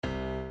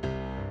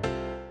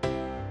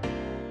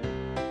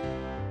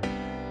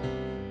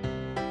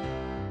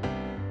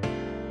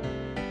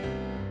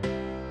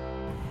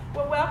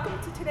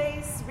welcome to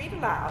today's Read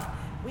Aloud.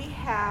 We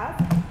have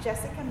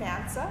Jessica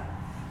Mensah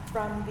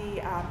from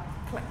the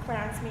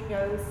Clarence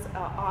Mingo's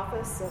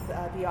office of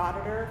the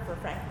Auditor for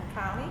Franklin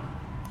County.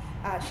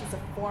 She's a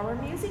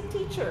former music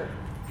teacher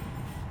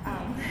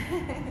and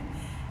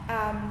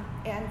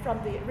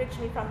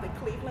originally from the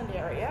Cleveland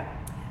area,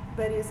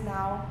 but is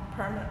now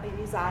permanently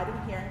residing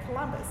here in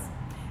Columbus.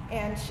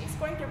 And she's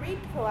going to read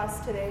to us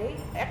today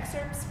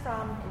excerpts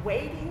from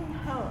Waiting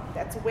Home.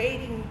 That's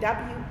Waiting,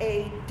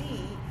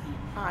 W-A-D-I-N-G,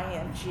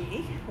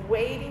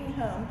 Waiting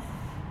Home.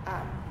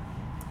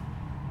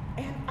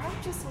 And I'll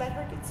just let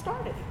her get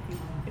started,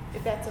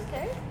 if that's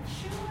okay.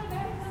 Sure,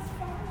 that was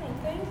fine.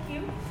 Thank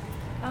you.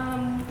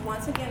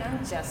 Once again,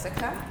 I'm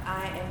Jessica.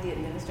 I am the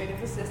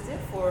administrative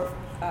assistant for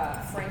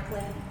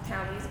Franklin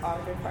County's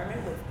Auditor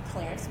Department with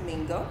Clarence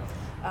Mingo.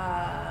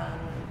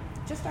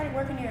 Just started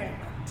working here in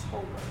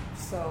October.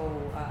 So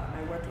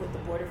I worked with the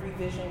Board of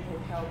Revision, who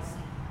helps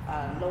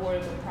lower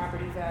the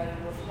property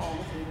value of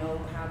homes. We know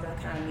how the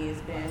economy has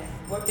been.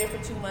 Worked there for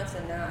 2 months,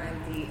 and now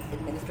I'm the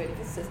administrative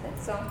assistant.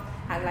 So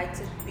I like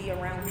to be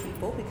around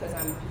people because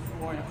I'm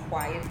more in a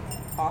quiet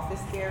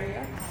office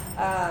area.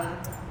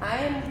 I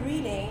am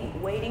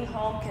reading Waiting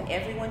Home. Can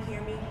everyone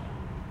hear me?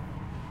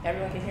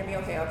 Everyone can hear me?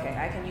 Okay.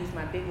 I can use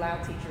my big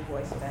loud teacher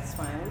voice, so that's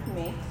fine with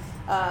me.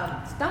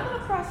 Stumbled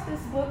across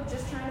this book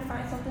just trying to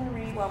find something to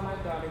read while my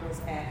daughter was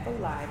at the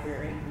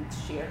library and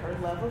share her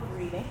love of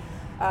reading.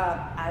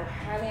 I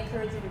highly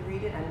encourage you to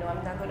read it. I know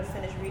I'm not going to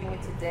finish reading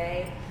it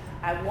today.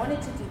 I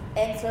wanted to do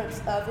excerpts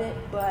of it,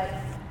 but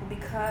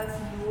because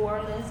New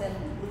Orleans and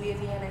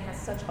Louisiana has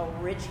such a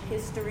rich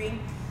history,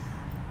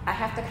 I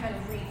have to kind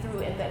of read through,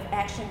 and the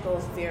action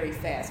goes very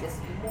fast. It's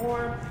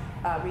more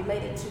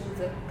related to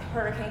the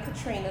Hurricane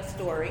Katrina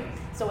story.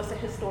 So it's a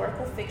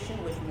historical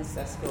fiction, which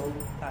Mensah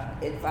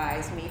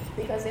advised me,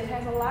 because it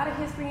has a lot of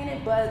history in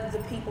it, but the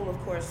people, of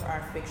course,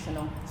 are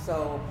fictional.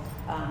 So,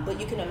 but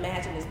you can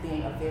imagine this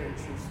being a very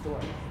true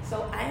story.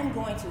 So I am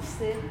going to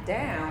sit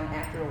down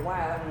after a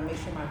while. I'm going to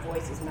make sure my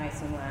voice is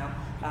nice and loud.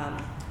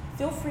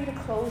 Feel free to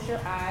close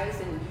your eyes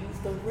and use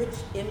the rich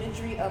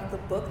imagery of the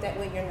book. That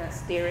way you're not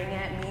staring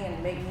at me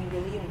and make me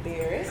really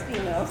embarrassed,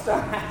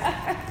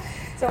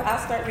 So I'll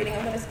start reading.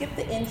 I'm going to skip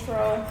the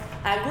intro.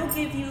 I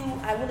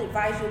will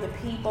advise you of the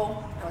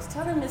people. I was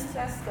telling Ms.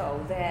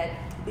 Sesko that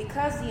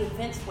because the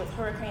events with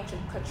Hurricane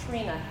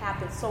Katrina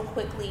happened so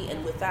quickly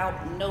and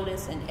without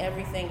notice, and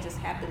everything just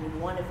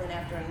happened one event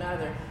after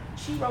another,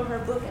 she wrote her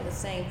book in the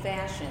same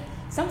fashion.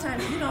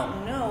 Sometimes you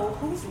don't know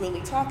who's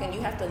really talking.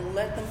 You have to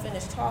let them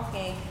finish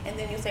talking, and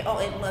then you say, oh,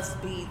 it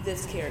must be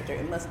this character.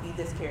 It must be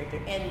this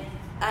character. And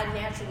I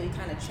naturally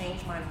kind of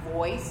changed my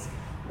voice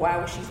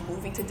while she's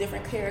moving to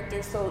different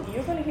characters. So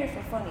you're going to hear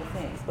some funny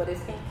things, but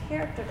it's in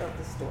character of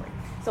the story.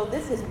 So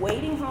this is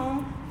Waiting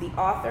Home. The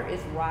author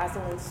is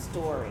Rosalyn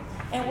Story.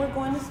 And we're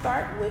going to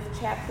start with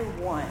chapter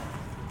 1.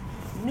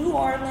 New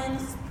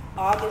Orleans,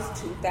 August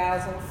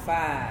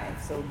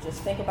 2005. So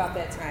just think about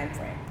that time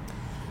frame.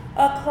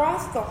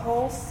 Across the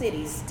whole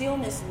city,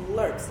 stillness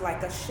lurks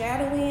like a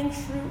shadowy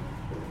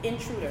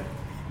intruder.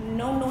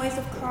 No noise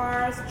of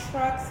cars,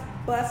 trucks,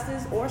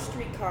 buses, or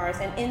streetcars,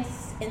 and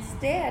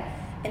instead,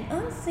 an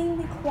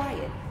unseemly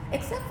quiet,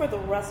 except for the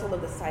rustle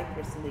of the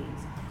cypress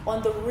leaves.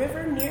 On the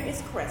river near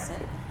its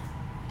crescent,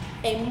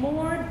 a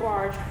moored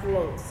barge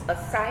floats. A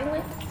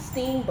silent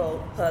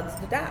steamboat hugs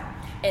the dock.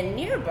 And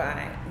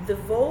nearby, the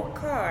Vogue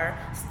car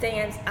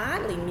stands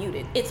oddly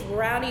muted, its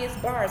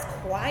rowdiest bars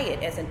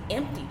quiet as an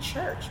empty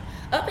church.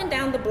 Up and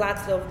down the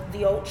blocks of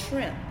the old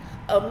trim,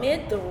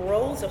 amid the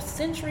rows of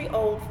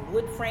century-old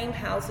wood-frame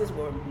houses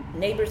where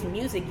neighbors'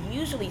 music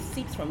usually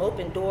seeps from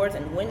open doors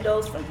and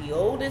windows, from the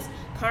oldest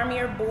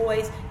Carmier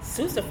boys'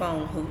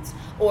 sousaphone hoots,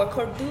 or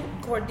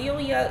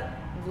Cordelia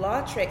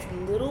Lautrec's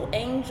Little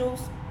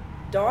Angel's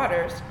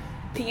Daughters'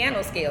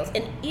 piano scales,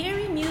 and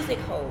eerie music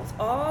holds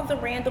all the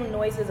random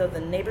noises of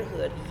the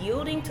neighborhood,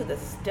 yielding to the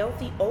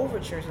stealthy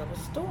overtures of a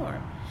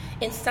storm.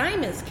 In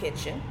Simon's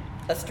kitchen,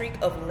 a streak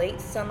of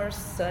late summer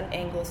sun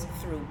angles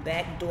through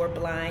back door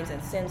blinds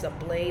and sends a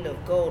blade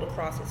of gold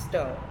across his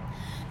stove.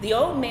 The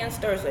old man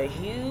stirs a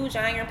huge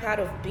iron pot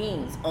of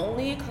beans,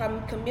 only a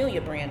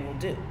Camellia brand will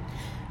do,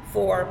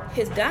 for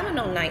his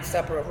domino night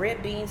supper of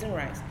red beans and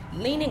rice.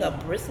 Leaning a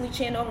bristly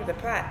chin over the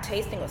pot,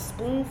 tasting a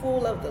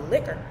spoonful of the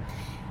liquor,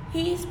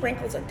 he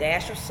sprinkles a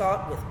dash of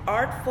salt with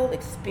artful,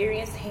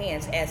 experienced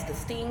hands as the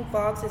steam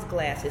fogs his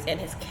glasses and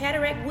his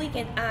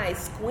cataract-weakened eyes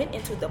squint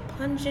into the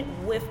pungent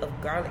whiff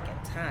of garlic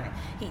and thyme.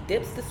 He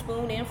dips the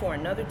spoon in for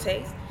another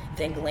taste,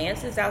 then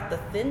glances out the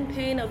thin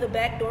pane of the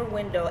back door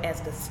window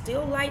as the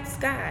still light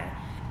sky,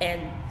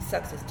 and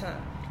sucks his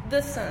tongue.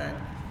 The sun,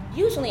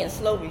 usually in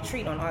slow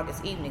retreat on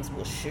August evenings,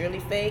 will surely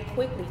fade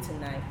quickly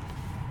tonight.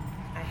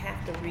 I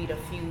have to read a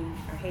few.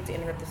 I hate to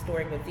interrupt the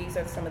story, but these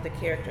are some of the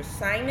characters.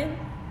 Simon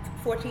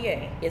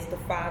Fortier is the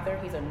father.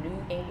 He's a New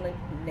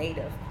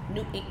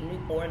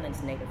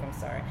Orleans native,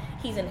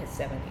 He's in his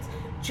 70s.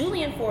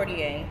 Julian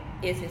Fortier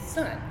is his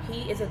son.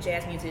 He is a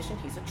jazz musician.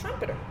 He's a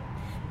trumpeter.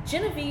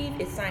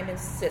 Genevieve is Simon's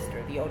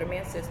sister, the older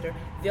man's sister.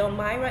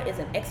 Vilmyra is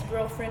an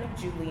ex-girlfriend of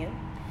Julian.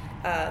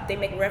 They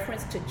make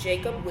reference to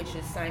Jacob, which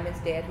is Simon's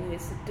dad, who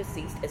is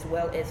deceased, as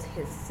well as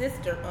his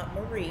sister, Aunt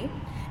Marie,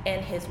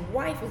 and his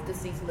wife is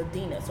deceased,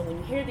 Ladina. So when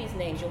you hear these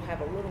names, you'll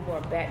have a little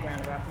more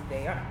background about who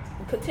they are.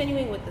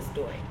 Continuing with the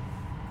story.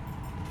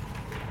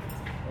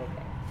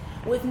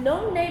 Okay. With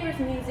no neighbor's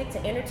music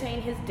to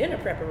entertain his dinner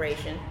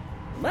preparation,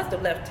 must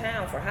have left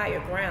town for higher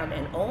ground,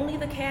 and only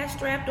the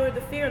cash-strapped or the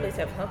fearless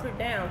have hunkered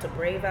down to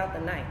brave out the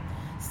night.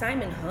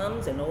 Simon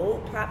hums an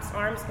old Pops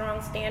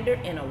Armstrong standard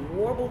in a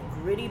warbled,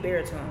 gritty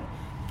baritone.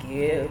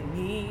 Give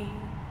me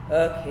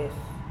a kiss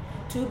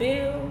to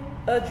build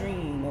a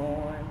dream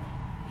on.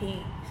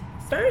 He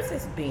stirs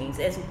his beans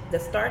as the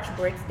starch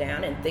breaks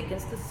down and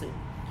thickens the soup.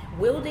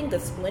 Wielding the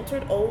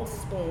splintered old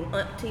spoon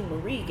Auntie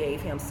Marie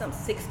gave him some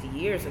 60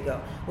 years ago,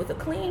 with a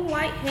clean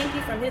white hanky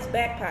from his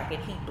back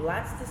pocket, he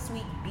blots the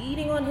sweet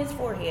beading on his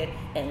forehead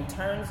and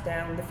turns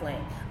down the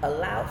flame. A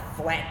loud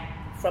thwack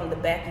from the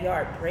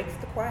backyard breaks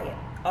the quiet.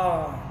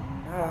 Oh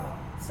no,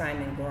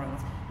 Simon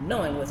groans,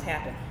 knowing what's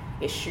happened.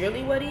 It's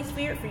surely what he's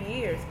feared for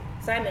years.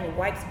 Simon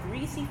wipes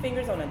greasy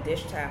fingers on a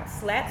dish towel,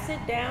 slaps it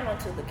down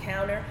onto the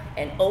counter,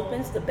 and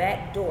opens the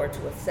back door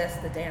to assess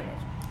the damage.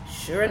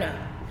 Sure enough,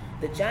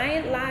 the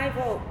giant live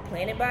oak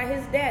planted by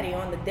his daddy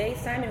on the day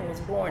Simon was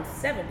born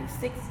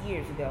 76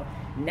 years ago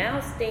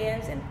now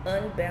stands an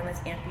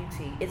unbalanced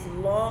amputee, its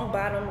long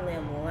bottom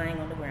limb lying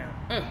on the ground.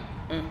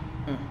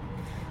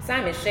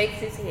 Simon shakes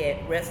his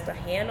head, rests a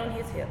hand on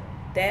his hip.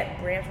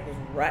 That branch was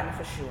rotten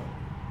for sure.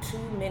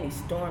 Too many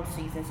storm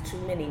seasons, too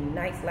many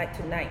nights like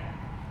tonight.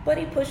 But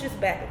he pushes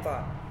back a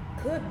thought.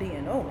 Could be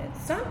an omen.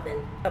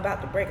 Something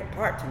about to break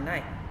apart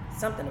tonight.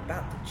 Something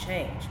about to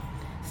change.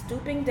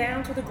 Stooping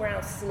down to the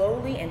ground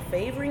slowly and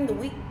favoring the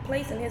weak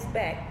place in his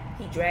back,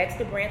 he drags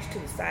the branch to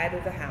the side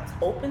of the house,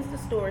 opens the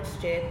storage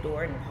shed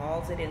door, and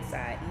hauls it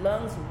inside,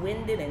 lungs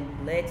winded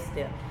and legs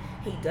stiff.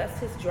 He dusts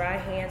his dry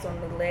hands on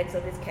the legs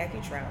of his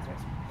khaki trousers.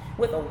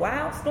 With a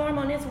wild storm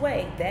on its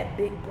way, that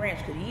big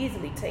branch could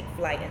easily take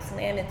flight and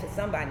slam into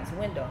somebody's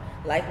window,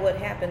 like what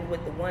happened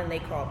with the one they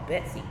called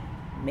Betsy.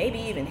 Maybe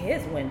even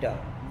his window.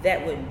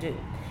 That wouldn't do.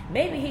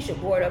 Maybe he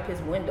should board up his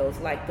windows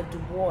like the Du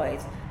Bois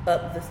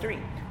up the street.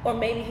 Or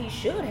maybe he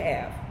should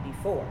have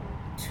before.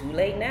 Too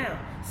late now.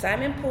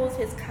 Simon pulls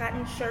his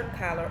cotton shirt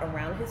collar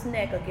around his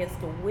neck against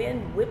the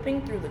wind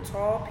whipping through the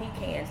tall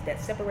pecans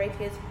that separate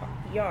his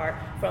yard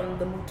from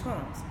the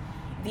moutons.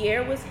 The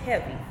air was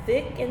heavy,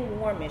 thick and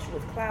warmish,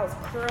 with clouds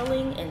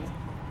curling in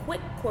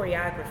quick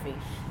choreography,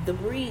 the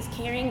breeze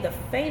carrying the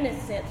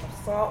faintest scent of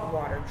salt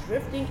water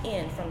drifting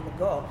in from the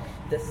Gulf,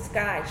 the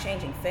sky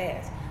changing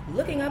fast.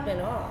 Looking up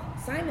in awe,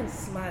 Simon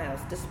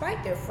smiles,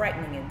 despite their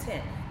frightening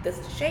intent. The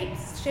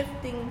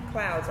shape-shifting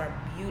clouds are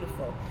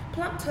beautiful,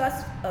 plump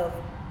tusks of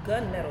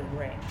gunmetal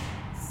gray,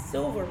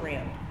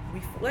 silver-rimmed,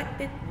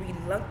 reflected,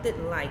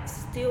 reluctant light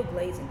still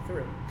blazing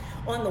through.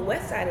 On the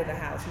west side of the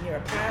house, near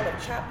a pile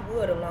of chopped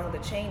wood along the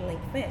chain-link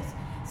fence,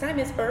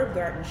 Simon's herb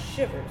garden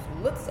shivers,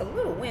 looks a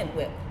little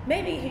wind-whipped.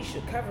 Maybe he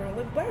should cover him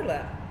with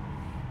burlap.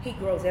 He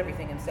grows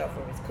everything himself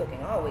for his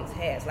cooking, always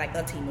has, like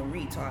Auntie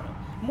Marie taught him.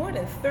 More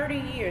than 30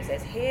 years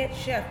as head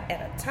chef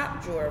at a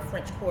top-drawer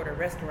French Quarter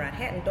restaurant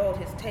hadn't dulled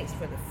his taste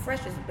for the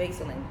freshest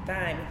basil and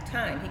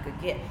thyme he could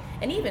get.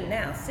 And even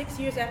now, 6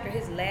 years after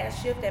his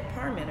last shift at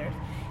Parmenter's,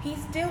 he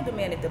still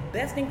demanded the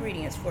best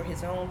ingredients for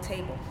his own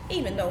table,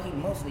 even though he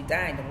mostly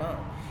dined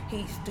alone.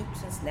 He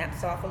stoops and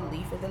snaps off a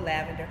leaf of the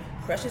lavender,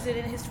 crushes it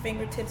in his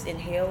fingertips,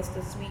 inhales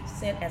the sweet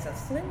scent as a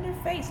slender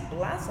face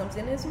blossoms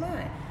in his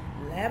mind.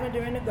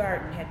 Lavender in the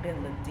garden had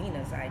been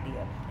Ladina's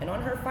idea, and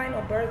on her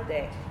final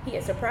birthday, he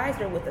had surprised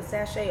her with a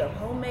sachet of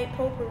homemade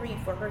potpourri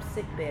for her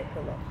sickbed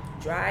pillow.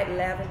 Dried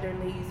lavender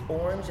leaves,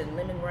 orange and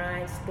lemon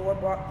rinds,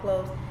 store-bought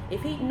cloves.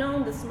 If he'd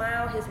known the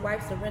smile his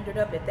wife surrendered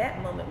up at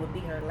that moment would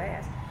be her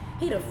last,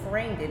 he'd have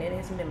framed it in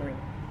his memory.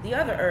 The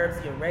other herbs,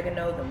 the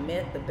oregano, the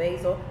mint, the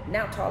basil,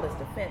 now tall as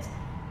the fence,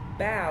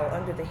 bow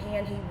under the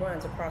hand he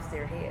runs across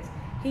their heads.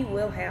 He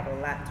will have a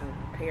lot to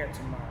prepare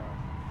tomorrow.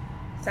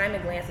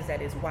 Simon glances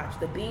at his watch.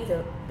 The beans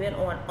have been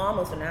on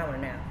almost an hour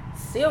now.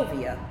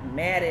 Sylvia,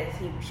 mad as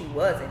she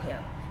was at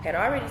him, had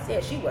already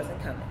said she wasn't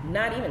coming,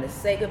 not even to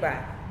say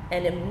goodbye.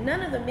 And if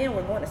none of the men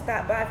were going to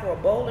stop by for a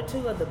bowl or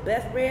two of the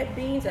best red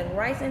beans and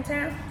rice in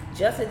town,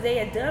 just as they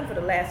had done for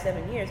the last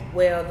 7 years,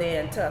 well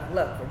then, tough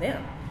luck for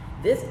them.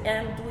 This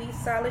andouille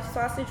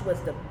sausage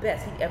was the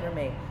best he'd ever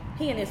made.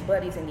 He and his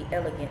buddies in the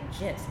Elegant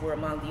Gents were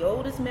among the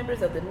oldest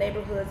members of the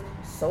neighborhood's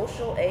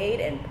social aid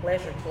and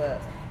pleasure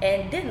clubs,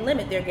 and didn't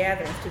limit their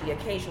gatherings to the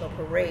occasional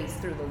parades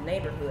through the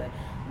neighborhood,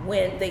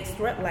 when they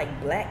strut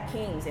like black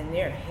kings in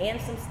their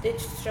handsome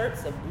stitched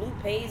shirts of blue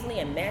paisley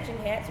and matching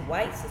hats,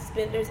 white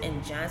suspenders,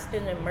 and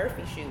Johnston and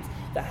Murphy shoes,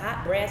 the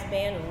hot brass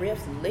band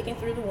riffs licking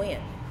through the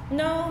wind.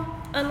 No,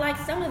 unlike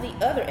some of the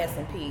other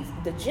S&Ps,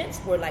 the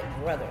Gents were like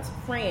brothers,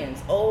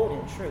 friends, old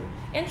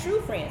and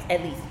true friends,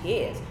 at least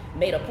his,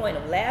 made a point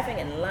of laughing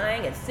and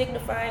lying and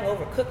signifying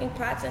over cooking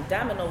pots and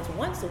dominoes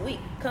once a week,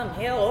 come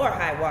hell or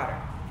high water,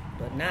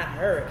 but not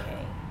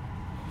hurricane.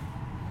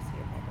 Let's see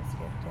if I can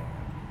skip down.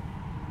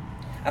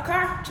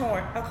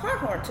 A car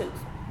horn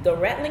toots. The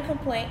rattling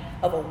complaint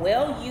of a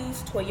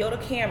well-used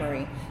Toyota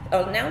Camry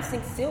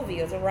announcing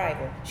Sylvia's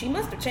arrival. She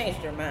must have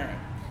changed her mind.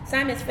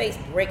 Simon's face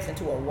breaks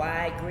into a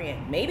wide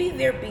grin. Maybe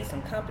there'd be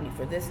some company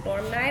for this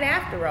storm night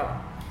after all.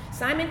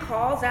 Simon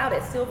calls out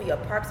as Sylvia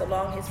parks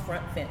along his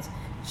front fence.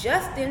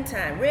 Just in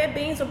time. Red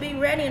beans will be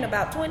ready in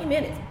about 20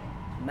 minutes.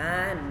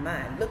 My,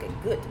 looking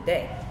good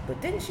today. But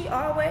didn't she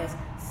always?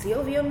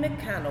 Sylvia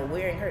McConnell,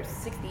 wearing her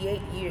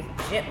 68 years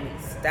gently,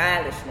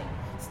 stylishly,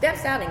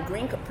 steps out in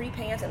green capri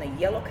pants and a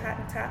yellow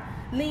cotton top,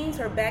 leans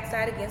her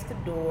backside against the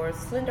door,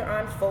 slender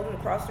arms folded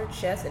across her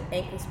chest and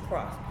ankles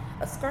crossed.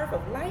 A scarf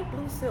of light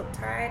blue silk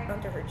tied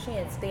under her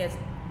chin stands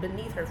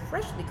beneath her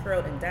freshly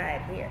curled and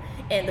dyed hair,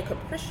 and the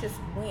capricious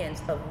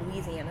winds of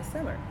Louisiana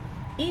summer.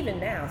 Even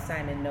now,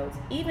 Simon notes,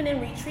 even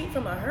in retreat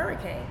from a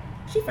hurricane,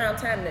 she found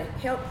time to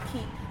help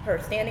keep her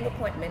standing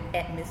appointment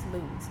at Miss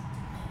Lou's.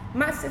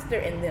 My sister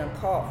and them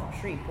called from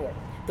Shreveport.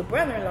 The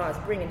brother-in-law is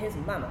bringing his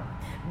mama,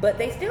 but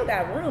they still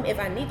got room if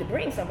I need to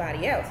bring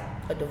somebody else.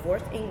 A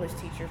divorced English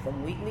teacher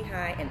from Wheatley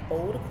High, an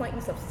old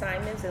acquaintance of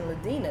Simon's and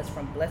Ladina's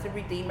from Blessed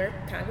Redeemer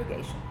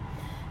congregation.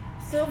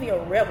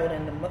 Sylvia reveled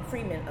in the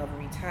freedom of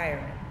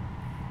retirement,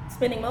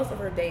 spending most of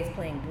her days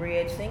playing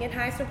bridge, singing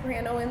high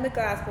soprano in the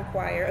gospel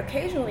choir,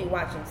 occasionally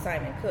watching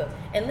Simon cook,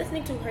 and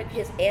listening to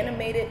his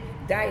animated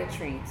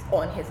diatribes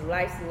on his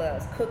life's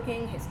loves,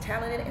 cooking, his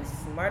talented and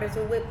smart as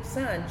a whip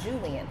son,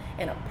 Julian,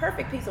 and a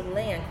perfect piece of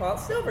land called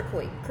Silver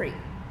Creek.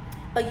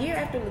 A year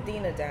after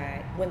Ladina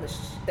died, when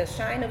the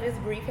shine of his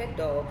grief had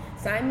dulled,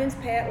 Simon's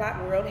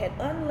padlock world had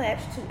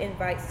unlatched to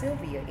invite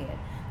Sylvia in.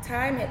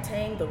 Time had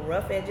tamed the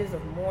rough edges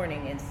of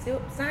mourning, and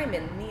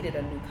Simon needed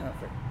a new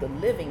comfort, the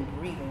living,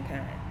 breathing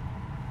kind.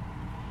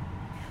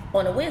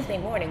 On a Wednesday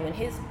morning, when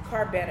his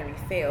car battery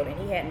failed and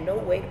he had no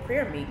way to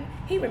prayer meeting,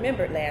 he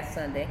remembered last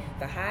Sunday,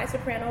 the high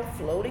soprano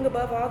floating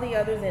above all the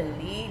others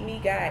and lead me,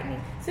 guide me.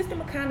 Sister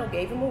McConnell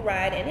gave him a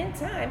ride and, in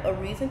time, a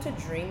reason to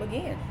dream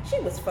again.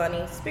 She was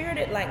funny,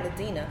 spirited like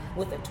Ladina,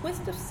 with a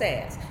twist of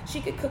sass.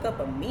 She could cook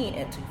up a mean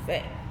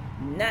etouffee,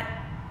 not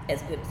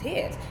as good as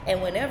his.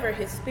 And whenever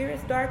his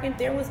spirits darkened,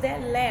 there was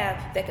that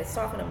laugh that could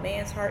soften a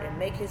man's heart and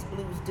make his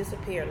blues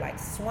disappear like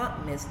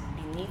swamp mist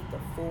beneath the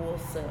full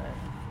sun.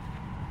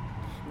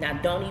 Now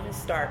don't even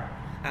start.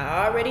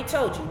 I already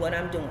told you what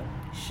I'm doing.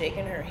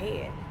 Shaking her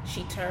head,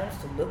 she turns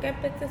to look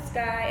up at the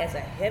sky as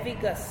a heavy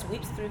gust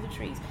sweeps through the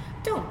trees.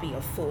 Don't be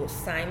a fool,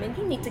 Simon.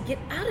 You need to get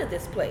out of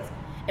this place.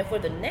 And for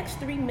the next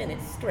 3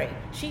 minutes straight,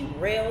 she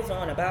rails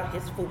on about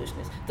his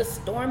foolishness. The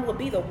storm will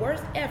be the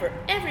worst ever.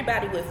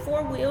 Everybody with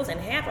 4 wheels and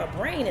half a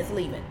brain is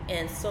leaving,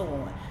 and so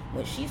on.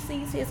 When she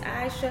sees his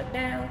eyes shut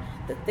down,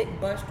 the thick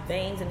bunched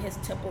veins in his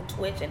temple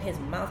twitch and his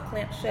mouth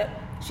clamped shut,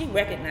 she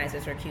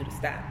recognizes her cue to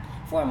stop.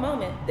 For a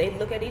moment, they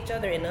look at each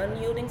other in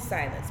unyielding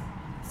silence.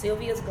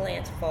 Sylvia's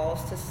glance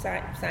falls to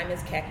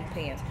Simon's khaki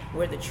pants,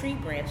 where the tree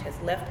branch has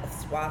left a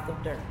swath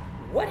of dirt.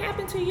 What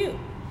happened to you?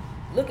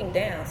 Looking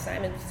down,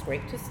 Simon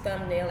scraped his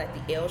thumbnail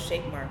at the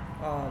L-shaped mark.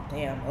 Oh,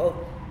 damn. Oh,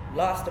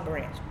 lost a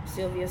branch.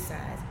 Sylvia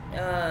sighs.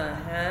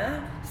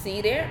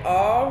 See there?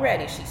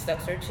 Already, she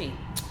sucks her cheek.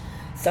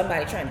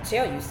 Somebody trying to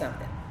tell you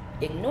something.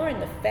 Ignoring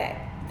the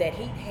fact that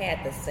he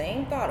had the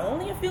same thought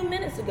only a few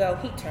minutes ago,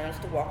 he turns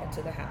to walk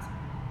into the house.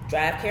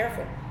 Drive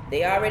careful.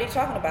 They already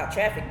talking about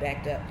traffic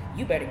backed up.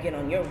 You better get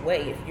on your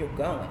way if you're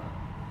going.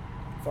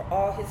 For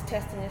all his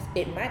testiness,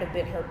 it might have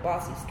been her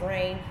bossy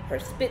strain, her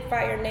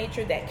spitfire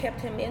nature that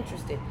kept him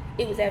interested.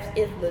 It was as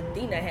if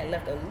Ladina had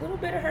left a little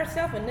bit of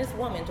herself in this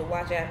woman to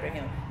watch after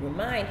him,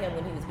 remind him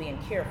when he was being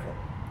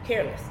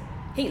careless.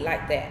 He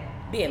liked that,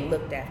 being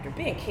looked after,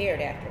 being cared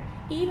after,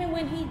 even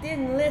when he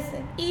didn't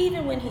listen,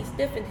 even when he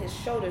stiffened his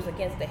shoulders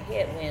against the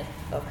headwind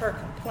of her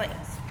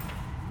complaints.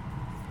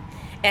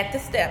 At the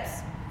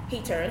steps,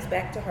 he turns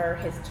back to her,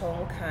 his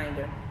tone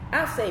kinder.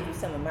 I'll save you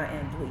some of my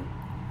andouille.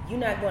 You're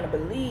not going to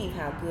believe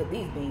how good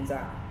these beans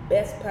are.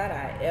 Best pot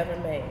I ever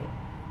made.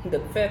 The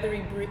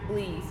feathery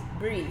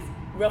breeze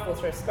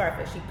ruffles her scarf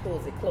as she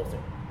pulls it closer.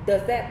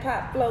 Does that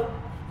pot float?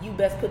 You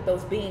best put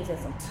those beans in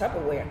some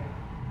Tupperware.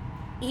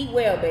 Eat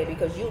well, baby,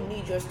 because you'll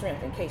need your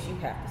strength in case you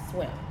have to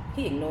swim.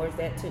 He ignores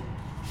that too.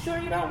 Sure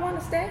you don't want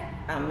to stay?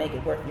 I'll make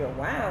it worth your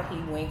while, he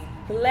winks.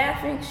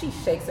 Laughing, she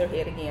shakes her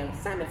head again.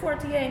 Simon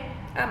Fortier,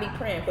 I'll be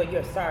praying for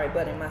your sorry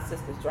butt in my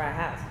sister's dry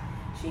house.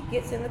 She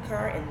gets in the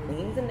car and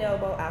leans an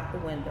elbow out the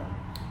window.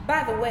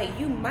 By the way,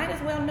 you might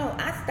as well know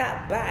I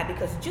stopped by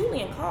because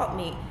Julian called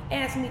me,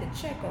 asked me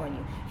to check on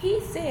you. He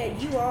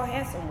said you all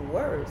had some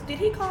words. Did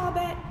he call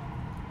back?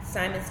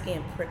 Simon's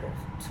skin prickles.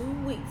 2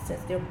 weeks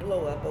since their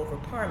blow-up over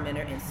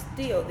Parmenter, and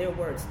still their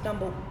words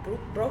stumbled,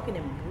 broken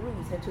and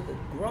bruised into the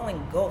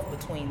growing gulf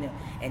between them.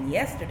 And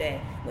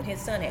yesterday, when his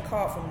son had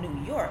called from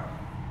New York,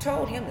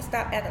 told him to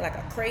stop acting like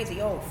a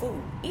crazy old fool,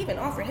 even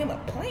offered him a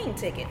plane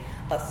ticket.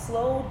 A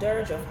slow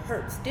dirge of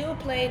hurt still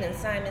played in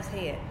Simon's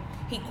head.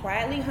 He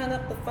quietly hung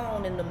up the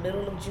phone in the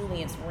middle of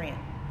Julian's rant.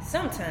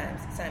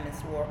 Sometimes, Simon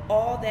swore,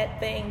 all that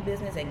fame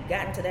business had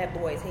gotten to that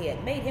boy's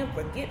head, made him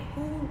forget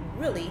who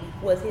really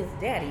was his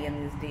daddy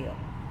in this deal.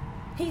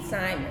 He,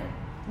 Simon,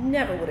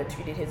 never would have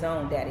treated his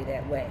own daddy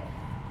that way,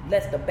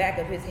 lest the back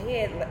of his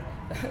head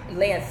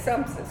land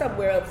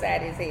somewhere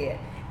upside his head.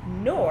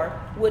 Nor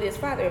would his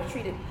father have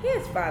treated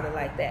his father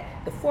like that.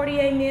 The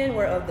 48 men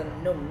were of the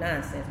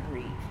no-nonsense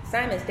breed.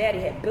 Simon's daddy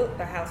had built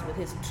the house with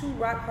his 2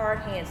 rock-hard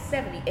hands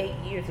 78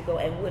 years ago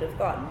and would have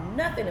thought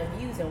nothing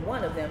of using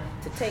one of them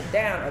to take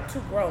down a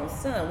 2-grown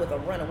son with a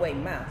runaway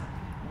mouth.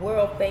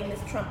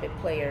 World-famous trumpet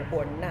player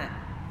or not,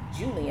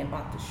 Julian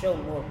ought to show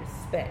more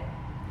respect.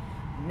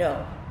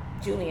 No,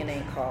 Julian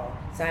ain't called.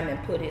 Simon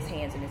put his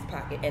hands in his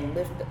pocket and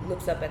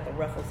looks up at the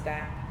ruffled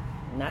sky.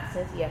 Not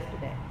since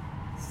yesterday.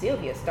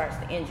 Sylvia starts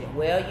the engine.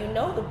 Well, you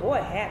know the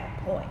boy had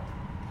a point.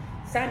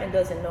 Simon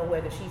doesn't know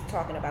whether she's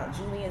talking about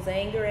Julian's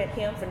anger at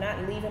him for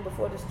not leaving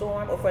before the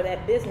storm or for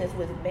that business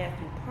with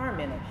Matthew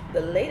Parmenter,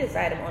 the latest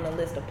item on a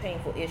list of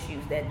painful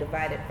issues that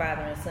divided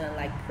father and son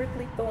like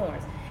prickly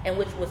thorns, and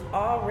which was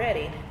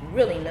already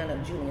really none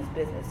of Julian's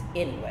business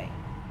anyway.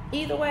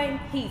 Either way,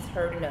 he's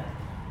heard enough.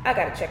 I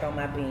gotta check on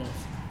my beans,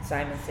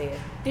 Simon said.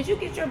 Did you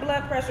get your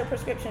blood pressure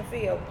prescription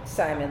filled?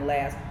 Simon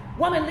laughed.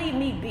 Woman, leave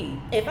me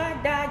be. If I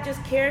die,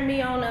 just carry me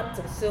on up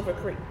to the Silver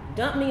Creek.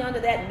 Dump me under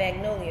that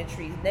magnolia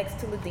tree next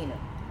to Ladina.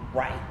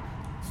 Right.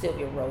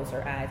 Sylvia rolls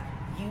her eyes.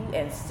 You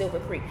and Silver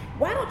Creek.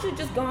 Why don't you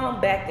just go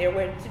on back there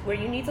where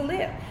you need to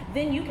live?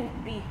 Then you can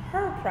be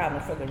her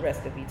problem for the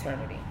rest of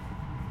eternity.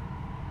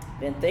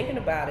 Been thinking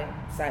about it.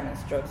 Simon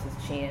strokes his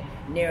chin,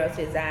 narrows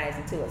his eyes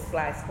into a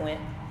sly squint.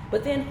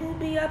 But then who'll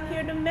be up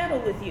here to meddle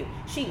with you?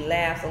 She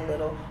laughs a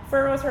little,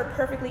 furrows her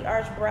perfectly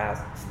arched brows.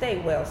 Stay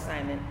well,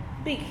 Simon.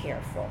 Be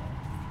careful.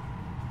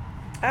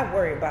 I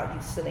worry about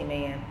you, silly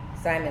man.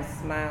 Simon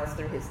smiles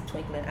through his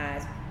twinkling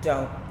eyes.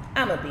 Don't.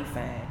 I'ma be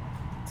fine.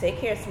 Take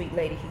care, sweet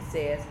lady, he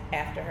says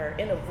after her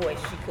in a voice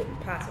she couldn't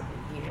possibly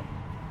hear.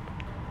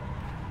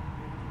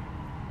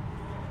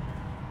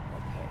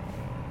 Okay.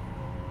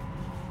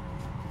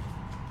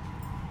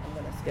 I'm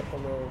going to skip a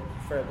little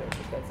further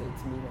because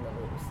it's moving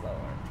a little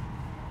slower.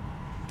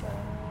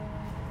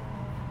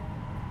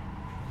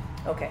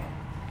 Okay.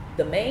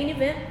 The main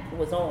event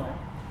was on.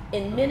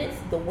 In minutes,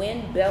 the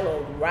wind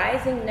bellowed,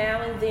 rising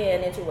now and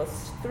then into a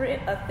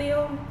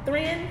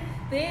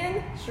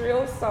thin,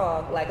 shrill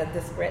song like a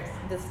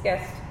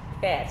disgust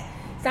cat.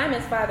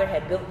 Simon's father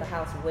had built the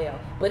house well,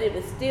 but it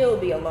would still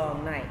be a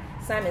long night.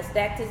 Simon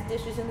stacked his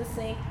dishes in the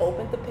sink,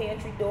 opened the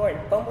pantry door, and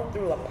fumbled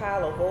through a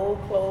pile of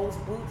old clothes,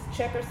 boots,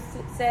 checker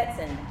sets,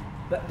 and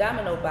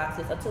domino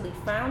boxes until he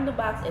found the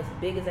box as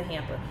big as a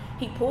hamper.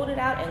 He pulled it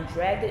out and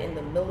dragged it in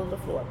the middle of the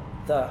floor.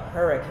 The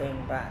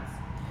hurricane box.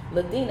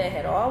 Ladina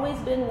had always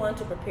been one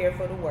to prepare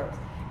for the worst.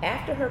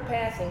 After her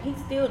passing, he'd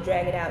still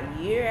drag it out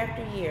year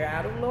after year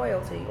out of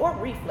loyalty or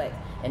reflex,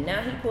 and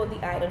now he pulled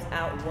the items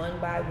out one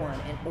by one: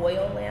 an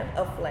oil lamp,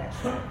 a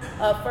flashlight,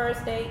 a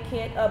first aid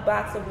kit, a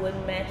box of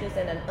wooden matches,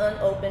 and an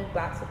unopened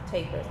box of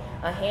tapers,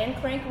 a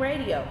hand-crank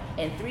radio,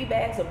 and 3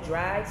 bags of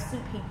dried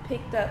soup he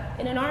picked up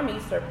in an army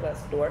surplus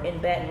store in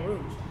Baton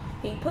Rouge.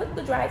 He put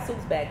the dried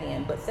soups back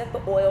in, but set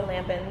the oil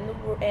lamp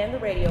and the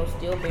radio,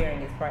 still bearing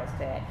his price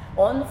tag,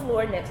 on the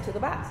floor next to the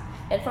box.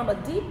 And from a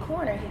deep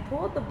corner, he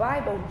pulled the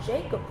Bible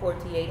Jacob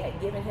Portier had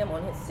given him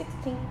on his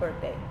 16th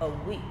birthday, a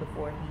week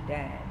before he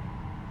died.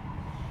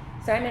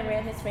 Simon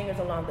ran his fingers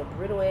along the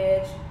brittle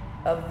edge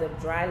of the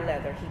dry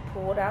leather. He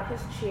pulled out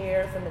his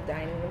chair from the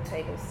dining room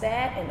table,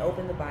 sat, and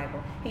opened the Bible.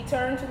 He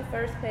turned to the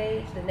first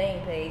page, the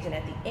name page, and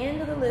at the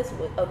end of the list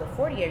of the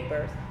 48th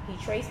verse, he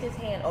traced his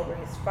hand over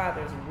his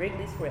father's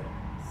Wrigley script.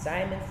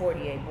 Simon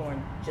Fortier,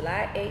 born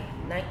July 8,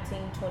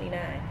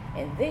 1929.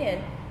 And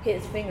then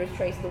his fingers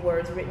traced the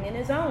words written in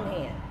his own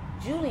hand.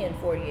 Julian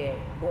Fortier,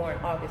 born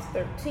August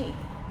 13,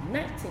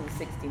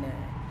 1969.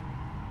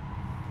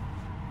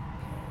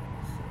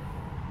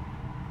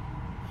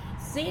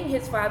 Seeing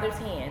his father's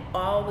hand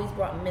always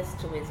brought mist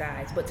to his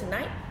eyes, but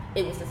tonight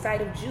it was the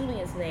sight of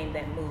Julian's name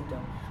that moved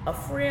him. A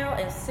frail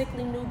and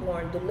sickly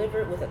newborn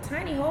delivered with a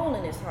tiny hole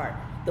in his heart.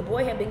 The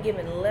boy had been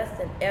given less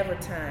than ever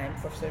time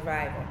for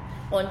survival.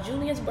 On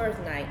Julian's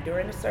birth night,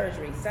 during the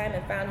surgery,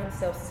 Simon found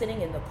himself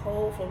sitting in the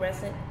cold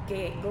fluorescent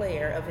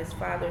glare of his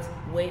father's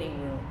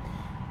waiting room,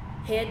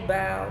 head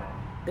bowed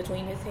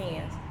between his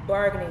hands,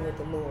 bargaining with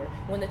the Lord.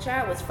 When the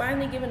child was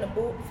finally given a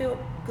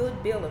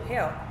good bill of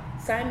health,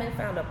 Simon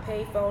found a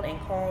payphone and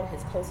called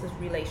his closest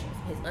relations,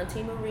 his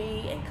Auntie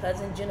Marie and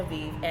cousin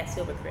Genevieve at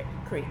Silver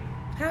Creek.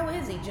 How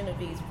is he?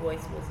 Genevieve's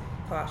voice was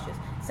cautious.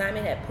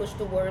 Simon had pushed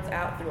the words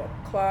out through a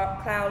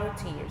cloud of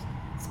tears.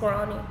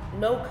 Scrawny,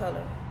 no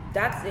color.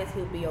 Doc says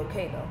he'll be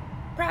okay, though.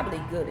 Probably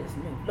good as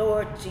new.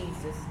 Lord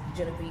Jesus,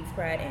 Genevieve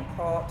cried and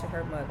called to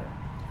her mother.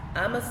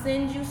 I'ma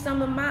send you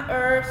some of my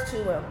herbs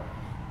to him,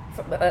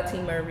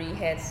 Auntie Marie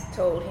had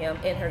told him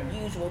in her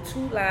usual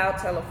too loud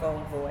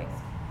telephone voice.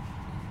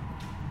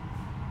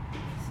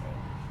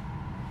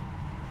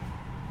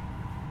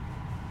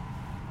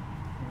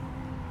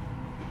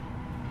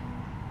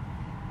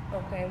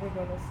 Okay, we're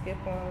going to skip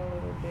on a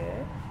little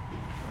bit.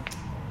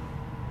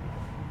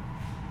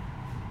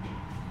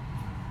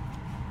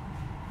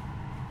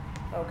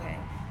 Okay,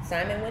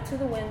 Simon went to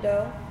the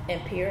window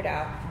and peered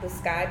out, the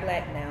sky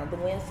black now, the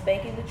wind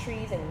spanking the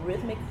trees in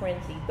rhythmic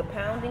frenzy, the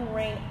pounding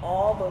rain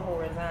all but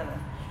horizontal.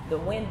 The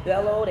wind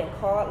bellowed and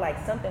cawed like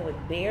something with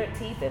bared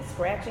teeth and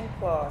scratching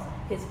claws.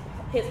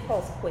 His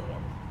pulse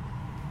quickened.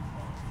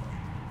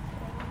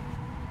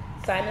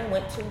 Simon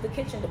went to the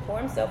kitchen to pour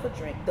himself a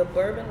drink. The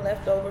bourbon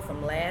left over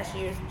from last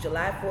year's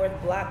July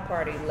 4th block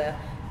party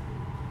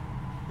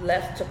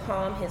left to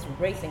calm his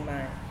racing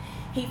mind.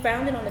 He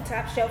found it on the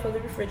top shelf of the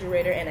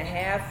refrigerator and a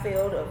half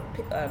filled of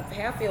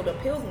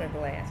Pilsner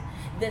glass,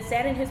 then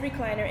sat in his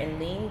recliner and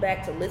leaned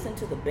back to listen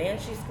to the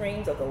banshee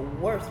screams of the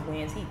worst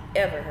winds he'd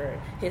ever heard.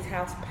 His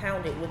house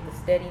pounded with the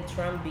steady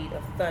drumbeat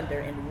of thunder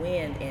and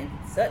wind and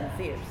sudden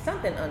fear.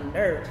 Something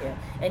unnerved him,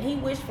 and he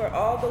wished for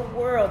all the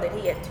world that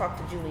he had talked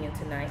to Julian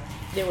tonight.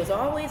 There was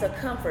always a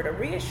comfort, a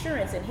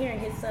reassurance in hearing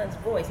his son's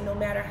voice, no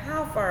matter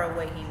how far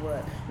away he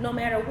was, no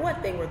matter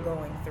what they were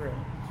going through.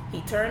 He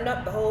turned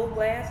up the whole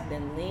glass,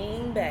 then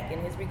leaned back in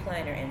his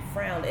recliner and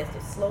frowned as the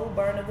slow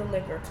burn of the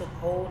liquor took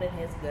hold in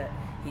his gut.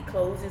 He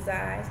closed his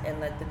eyes and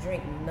let the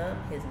drink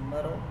numb his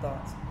muddled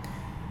thoughts.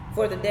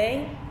 For the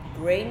day,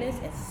 grayness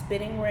and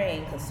spitting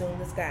rain consumed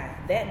the sky.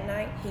 That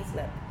night, he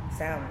slept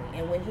soundly,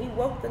 and when he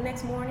woke the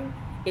next morning,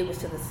 it was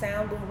to the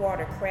sound of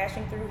water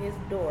crashing through his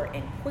door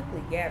and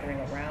quickly gathering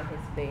around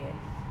his bed.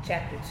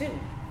 Chapter 2,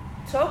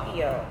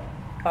 Tokyo,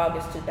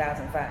 August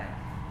 2005.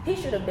 He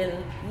should have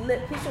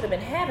been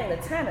having the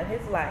time of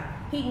his life.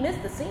 He'd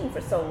missed the scene for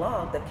so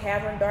long. The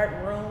cavern dark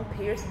room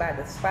pierced by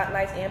the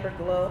spotlight's amber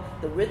glow,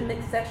 the rhythmic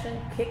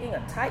section kicking a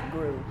tight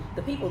groove,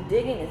 the people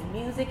digging his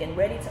music and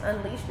ready to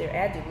unleash their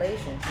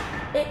adulation.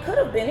 It could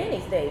have been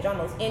any stage,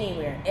 almost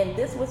anywhere, and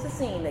this was the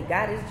scene that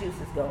got his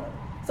juices going.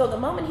 So the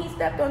moment he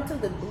stepped onto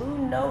the Blue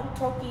Note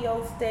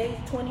Tokyo stage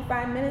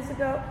 25 minutes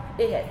ago,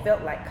 it had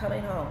felt like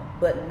coming home.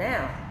 But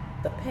now,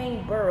 the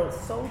pain burrowed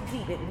so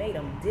deep it made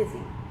him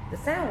dizzy. The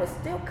sound was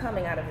still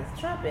coming out of his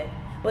trumpet,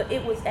 but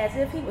it was as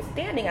if he was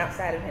standing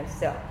outside of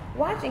himself,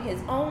 watching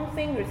his own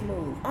fingers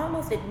move,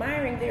 almost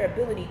admiring their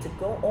ability to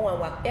go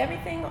on while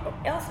everything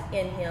else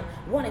in him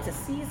wanted to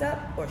seize up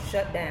or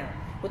shut down.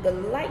 With the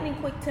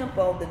lightning-quick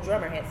tempo the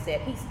drummer had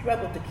set, he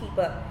struggled to keep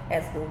up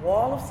as the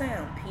wall of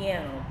sound,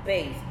 piano,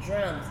 bass,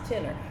 drums,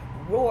 tenor,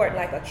 roared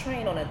like a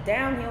train on a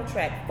downhill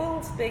track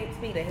full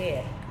speed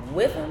ahead,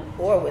 with him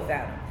or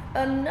without him.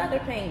 Another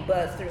pain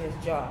buzzed through his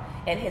jaw,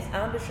 and his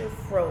embouchure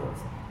froze.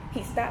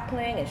 He stopped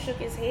playing and shook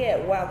his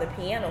head while the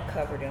piano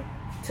covered him,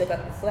 took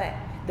up the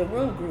slack. The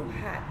room grew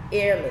hot,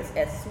 airless,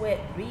 as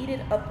sweat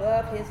beaded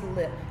above his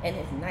lip and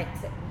his neck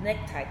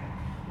tightened.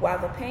 While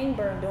the pain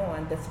burned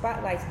on, the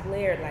spotlights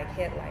glared like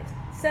headlights.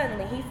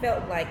 Suddenly, he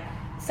felt like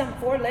some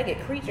four-legged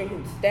creature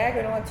who'd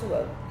staggered onto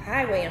a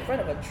highway in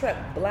front of a truck,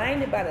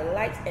 blinded by the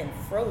lights and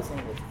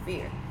frozen with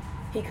fear.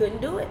 He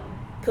couldn't do it,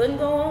 couldn't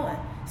go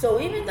on. So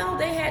even though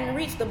they hadn't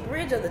reached the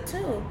bridge of the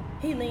tune,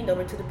 he leaned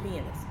over to the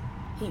pianist.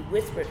 He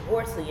whispered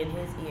hoarsely in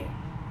his ear,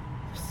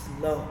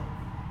 "Slow,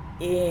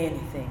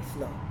 anything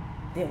slow,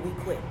 then we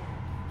quit."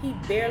 He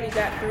barely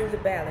got through the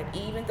ballad,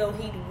 even though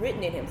he'd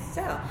written it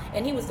himself,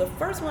 and he was the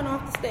first one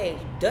off the stage,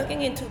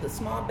 ducking into the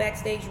small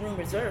backstage room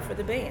reserved for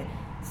the band.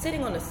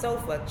 Sitting on the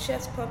sofa,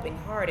 chest pumping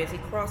hard as he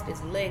crossed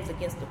his legs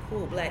against the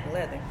cool black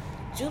leather,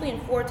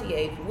 Julian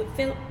Fortier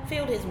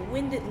filled his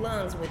winded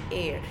lungs with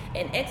air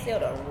and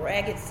exhaled a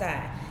ragged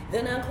sigh,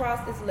 then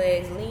uncrossed his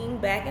legs, leaned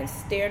back, and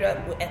stared up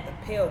at the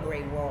pale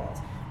gray walls.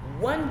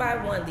 One by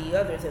one, the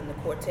others in the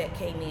quartet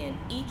came in,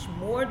 each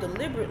more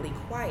deliberately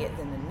quiet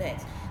than the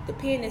next. The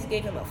pianist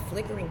gave him a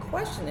flickering,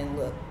 questioning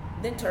look,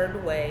 then turned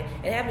away,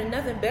 and having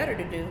nothing better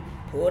to do,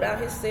 pulled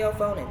out his cell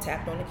phone and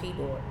tapped on the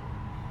keyboard.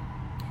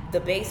 The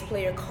bass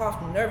player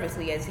coughed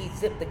nervously as he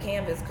zipped the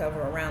canvas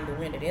cover around the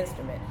rented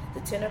instrument. The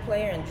tenor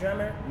player and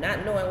drummer,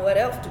 not knowing what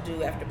else to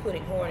do after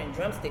putting horn and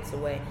drumsticks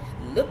away,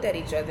 looked at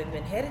each other and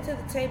then headed to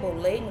the table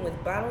laden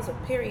with bottles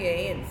of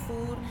Perrier and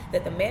food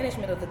that the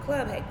management of the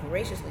club had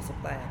graciously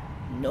supplied.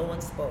 No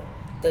one spoke.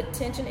 The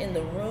tension in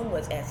the room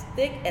was as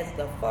thick as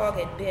the fog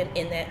had been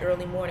in that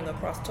early morning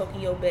across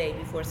Tokyo Bay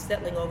before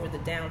settling over the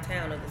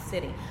downtown of the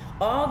city.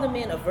 All the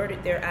men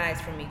averted their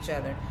eyes from each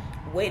other,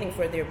 waiting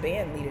for their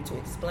band leader to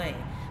explain.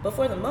 But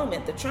for the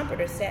moment, the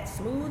trumpeter sat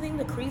smoothing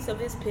the crease of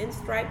his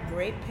pinstripe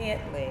gray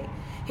pant leg,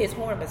 his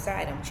horn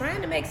beside him,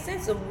 trying to make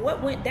sense of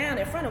what went down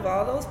in front of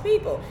all those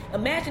people,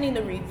 imagining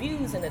the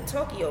reviews in the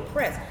Tokyo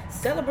press,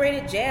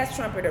 celebrated jazz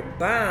trumpeter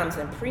bombs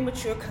and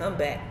premature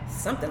comeback,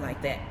 something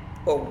like that,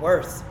 or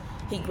worse.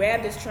 He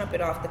grabbed his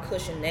trumpet off the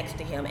cushion next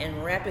to him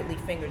and rapidly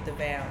fingered the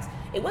valves.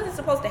 It wasn't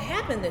supposed to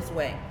happen this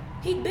way.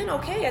 He'd been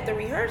okay at the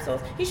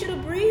rehearsals. He should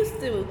have breezed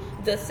through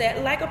the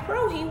set like a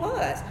pro he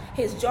was.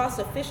 His jaw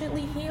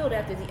sufficiently healed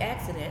after the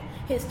accident,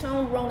 his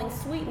tone rolling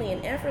sweetly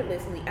and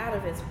effortlessly out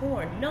of his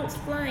horn, notes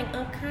flying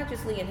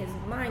unconsciously and his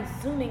mind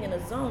zooming in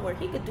a zone where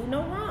he could do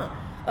no wrong.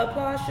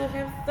 Applause should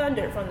have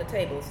thundered from the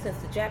tables, since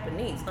the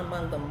Japanese,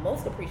 among the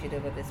most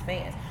appreciative of his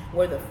fans,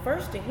 were the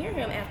first to hear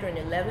him after an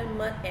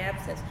 11-month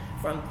absence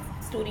from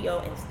studio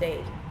and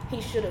stage.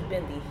 He should have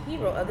been the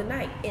hero of the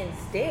night.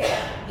 Instead,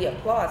 the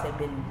applause had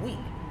been weak,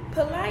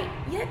 polite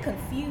yet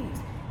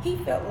confused, He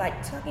felt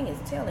like tucking his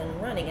tail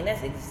and running, and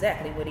that's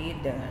exactly what he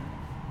had done.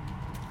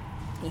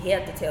 He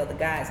had to tell the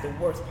guys the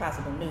worst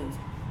possible news.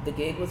 The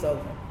gig was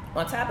over.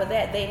 On top of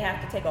that, they'd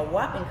have to take a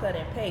whopping cut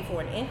in pay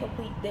for an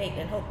incomplete date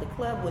and hope the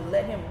club would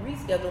let him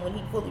reschedule when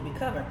he'd fully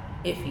recover,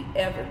 if he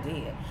ever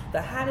did.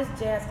 The hottest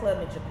jazz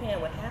club in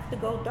Japan would have to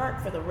go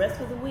dark for the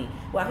rest of the week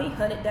while he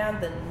hunted down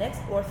the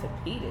next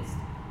orthopedist.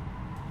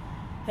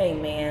 Hey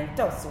man,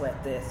 don't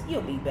sweat this.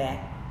 You'll be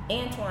back.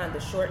 Antoine, the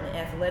short and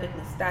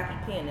athletically stocky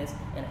pianist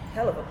and a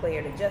hell of a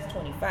player to just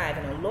 25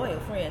 and a loyal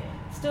friend,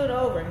 stood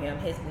over him,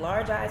 his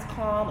large eyes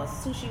calm, a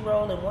sushi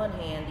roll in one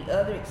hand, the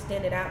other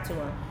extended out to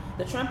him.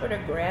 The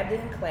trumpeter grabbed it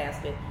and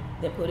clasped it,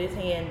 then put his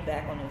hand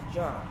back on his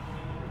jaw.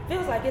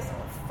 Feels like it's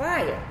on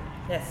fire.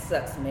 That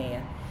sucks,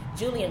 man.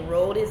 Julian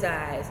rolled his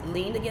eyes,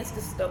 leaned against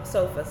the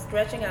sofa,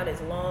 stretching out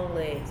his long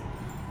legs.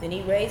 Then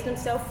he raised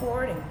himself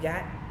forward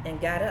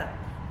and got up.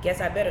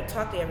 Guess I better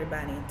talk to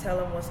everybody and tell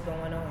them what's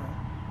going on.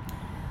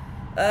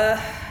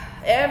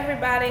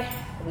 Everybody,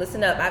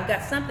 listen up. I've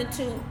got something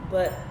too.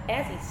 But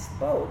as he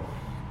spoke,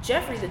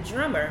 Jeffrey, the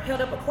drummer,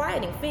 held up a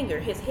quieting finger,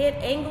 his head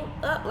angled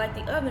up like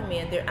the other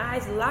men, their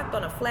eyes locked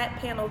on a flat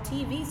panel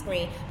TV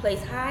screen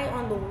placed high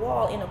on the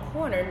wall in a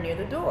corner near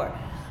the door.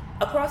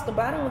 Across the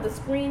bottom of the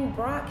screen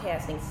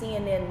broadcasting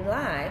CNN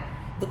Live,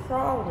 the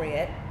crawl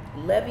read,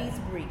 "Levees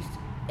breached,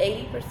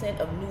 80%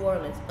 of New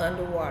Orleans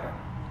underwater."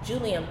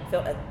 Julian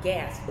felt a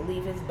gasp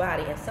leave his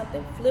body and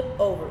something flipped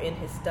over in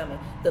his stomach.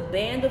 The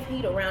band of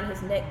heat around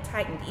his neck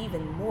tightened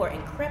even more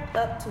and crept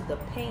up to the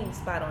pain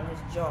spot on his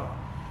jaw.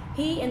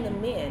 He and the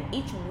men,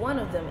 each one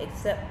of them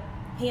except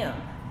him,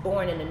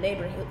 born in the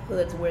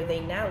neighborhoods where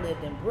they now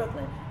lived in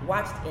Brooklyn,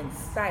 watched in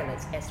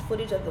silence as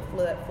footage of the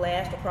flood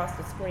flashed across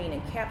the screen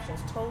and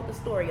captions told the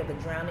story of the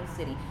drowning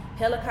city.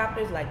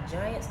 Helicopters like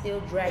giant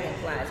steel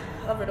dragonflies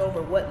hovered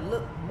over what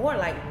looked more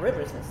like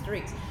rivers than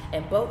streets,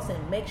 and boats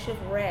and makeshift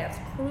rafts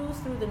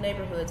cruised through the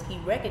neighborhoods he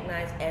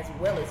recognized as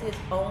well as his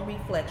own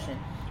reflection.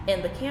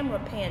 And the camera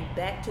panned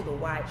back to the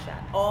wide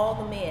shot. All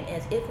the men,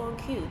 as if on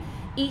cue,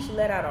 each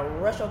let out a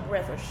rush of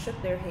breath or shook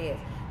their heads.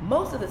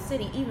 Most of the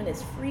city, even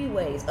its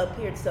freeways,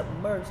 appeared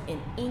submerged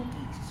in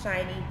inky,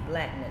 shiny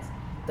blackness.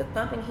 The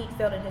thumping he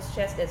felt in his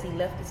chest as he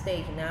left the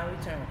stage now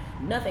returned.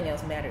 Nothing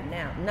else mattered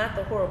now. Not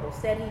the horrible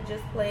set he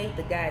just played,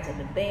 the guys in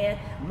the band,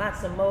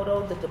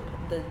 Matsumoto,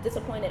 the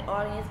disappointed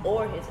audience,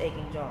 or his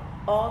aching jaw.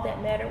 All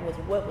that mattered was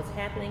what was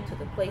happening to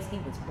the place he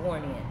was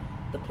born in,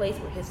 the place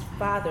where his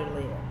father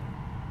lived.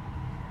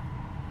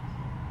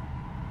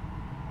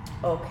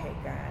 Okay,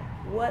 God.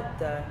 What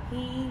the?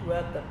 He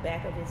rubbed the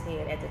back of his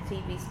head at the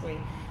TV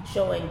screen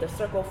showing the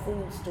Circle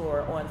Food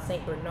Store on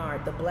St.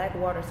 Bernard, the black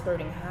water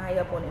skirting high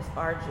up on its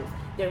arches,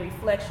 their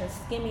reflections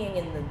skimming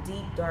in the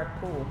deep, dark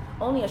pool.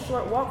 Only a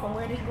short walk from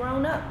where he'd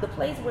grown up, the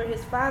place where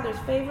his father's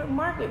favorite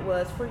market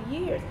was for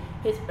years.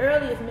 His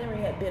earliest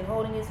memory had been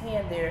holding his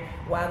hand there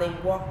while they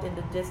walked in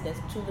the distance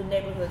to the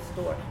neighborhood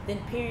store,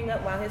 then peering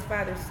up while his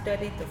father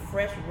studied the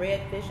fresh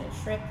red fish and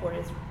shrimp for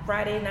his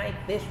Friday night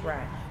fish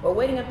fry, or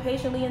waiting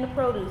impatiently in the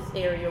produce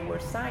area where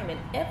Simon,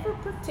 ever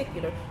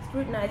particular,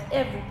 scrutinized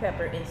every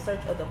pepper in search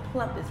of the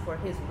plumpest for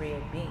his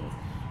red beans.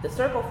 The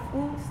Circle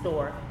Food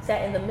Store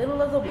sat in the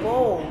middle of the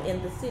bowl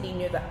in the city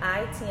near the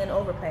I-10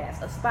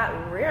 overpass, a spot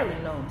rarely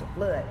known to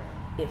flood.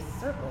 If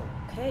Circle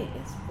K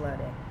is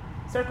flooded,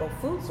 Circle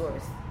Food Store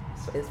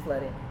is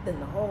flooded, then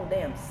the whole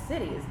damn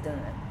city is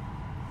done.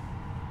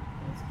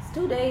 It's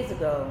 2 days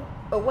ago,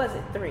 or was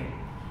it 3?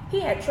 He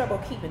had trouble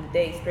keeping the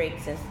days straight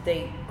since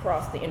they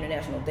crossed the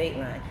international date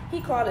line. He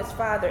called his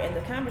father, and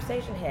the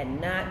conversation had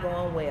not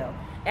gone well.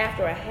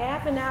 After a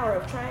half an hour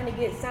of trying to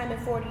get Simon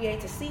 48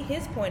 to see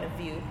his point of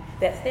view,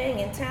 that staying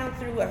in town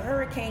through a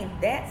hurricane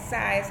that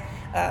size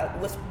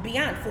was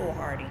beyond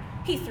foolhardy,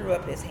 he threw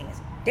up his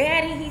hands.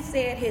 "Daddy," he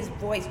said, his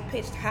voice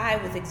pitched high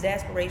with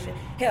exasperation.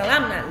 "Hell,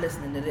 I'm not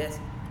listening to this."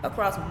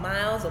 Across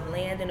miles of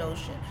land and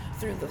ocean,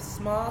 through the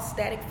small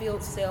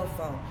static-filled cell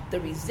phone,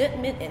 the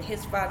resentment in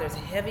his father's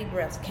heavy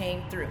breaths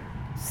came through.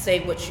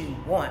 "Say what you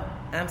want.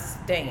 I'm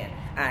staying.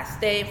 I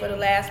stayed for the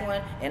last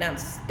one, and I'm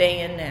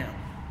staying now."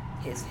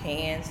 His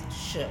hands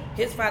shook.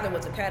 His father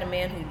was the kind of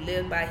man who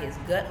lived by his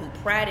gut, who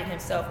prided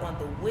himself on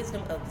the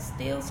wisdom of the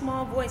still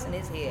small voice in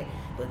his head.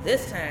 But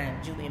this time,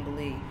 Julian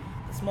believed,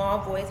 the small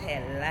voice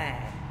had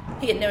lied.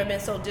 He had never been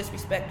so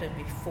disrespected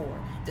before.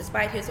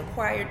 Despite his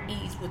acquired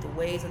ease with the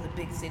ways of the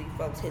big city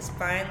folks, his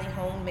finely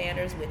honed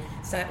manners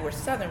were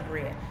southern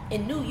bred.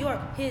 In New York,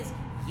 his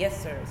yes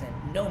sirs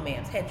and no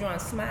ma'ams had drawn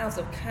smiles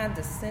of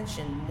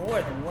condescension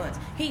more than once.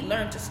 He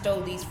learned to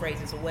stow these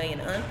phrases away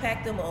and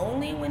unpack them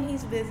only when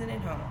he's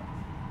visiting home.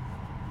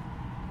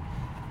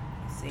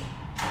 Let's see.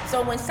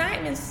 So when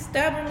Simon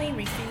stubbornly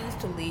refused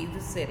to leave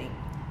the city,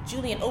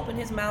 Julian opened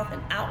his mouth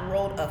and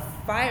outrolled a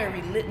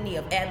fiery litany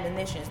of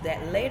admonitions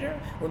that later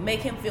would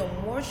make him feel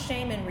more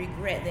shame and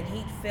regret than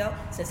he'd felt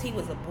since he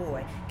was a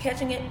boy,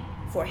 catching it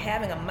for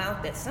having a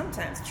mouth that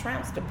sometimes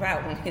trounced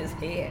about in his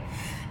head.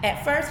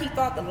 At first, he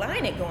thought the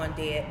line had gone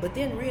dead, but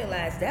then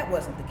realized that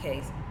wasn't the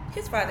case.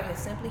 His father had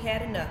simply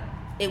had enough.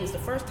 It was the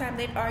first time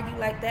they'd argued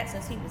like that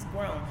since he was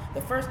grown,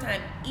 the first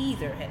time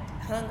either had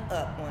hung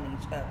up on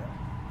each other.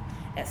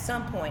 At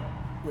some point,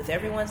 with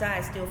everyone's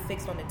eyes still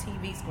fixed on the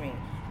TV screen,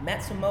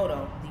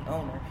 Matsumoto, the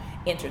owner,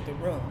 entered the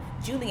room.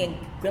 Julian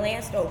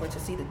glanced over to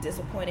see the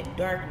disappointed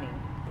darkening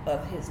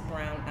of his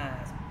brown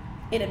eyes.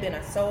 It had been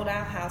a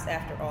sold-out house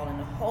after all, and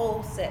the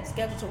whole set,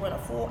 scheduled to run a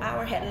full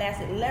hour, had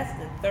lasted less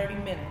than 30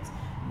 minutes.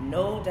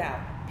 No doubt,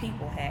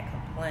 people had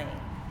complained.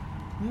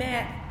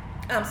 Matt,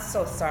 I'm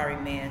so sorry,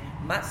 man.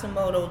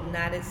 Matsumoto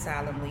nodded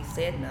solemnly,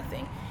 said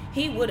nothing.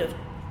 He would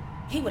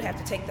have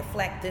to take the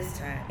flak this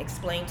time,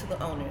 explained to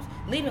the owners.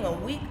 Leaving a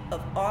week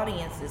of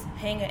audiences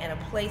hanging in a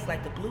place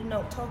like the Blue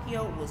Note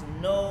Tokyo was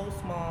no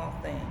small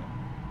thing.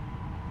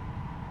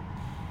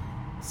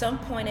 Some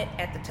pointed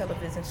at the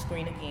television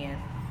screen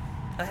again.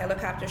 A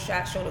helicopter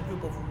shot showed a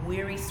group of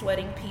weary,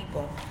 sweating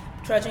people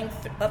trudging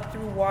up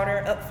through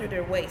water, up through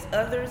their waists.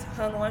 Others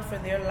hung on for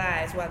their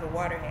lives while the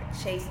water had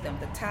chased them,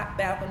 the top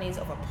balconies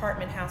of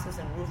apartment houses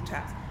and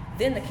rooftops.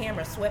 Then the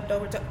camera swept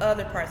over to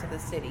other parts of the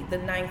city, the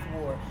Ninth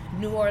Ward,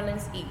 New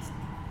Orleans East,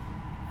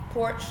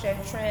 Port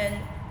Chartrain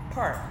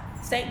Park,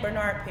 St.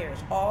 Bernard Parish,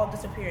 all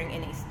disappearing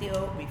in a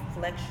still,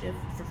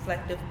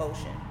 reflective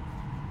ocean.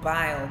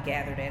 Bile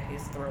gathered at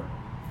his throat.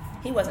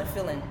 He wasn't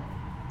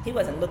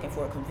looking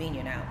for a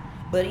convenient out.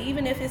 But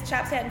even if his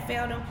chops hadn't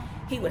failed him,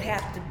 he would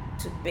have to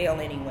bail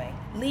anyway.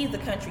 Leave the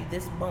country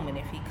this moment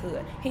if he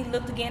could. He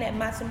looked again at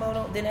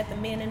Matsumoto, then at the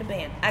men in the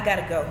band. I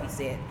gotta go, he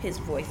said, his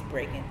voice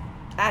breaking.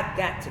 I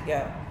got to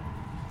go.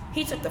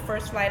 He took the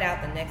first flight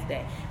out the next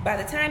day. By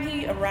the time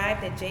he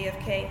arrived at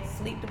JFK,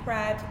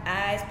 sleep-deprived,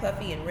 eyes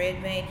puffy and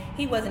red-veined,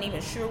 he wasn't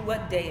even sure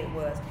what day it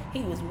was.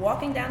 He was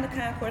walking down the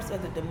concourse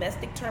of the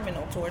domestic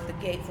terminal toward the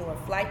gate for a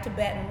flight to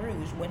Baton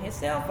Rouge when his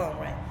cell phone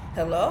rang.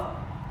 Hello?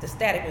 The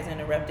static was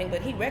interrupting,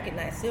 but he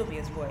recognized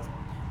Sylvia's voice.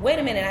 Wait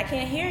a minute, I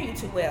can't hear you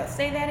too well.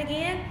 Say that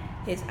again?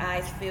 His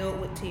eyes filled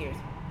with tears.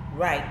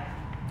 Right.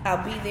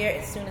 I'll be there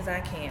as soon as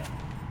I can.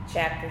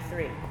 Chapter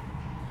 3.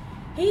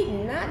 He'd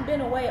not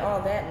been away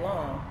all that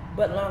long,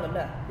 but long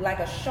enough. Like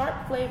a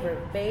sharp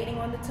flavor fading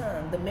on the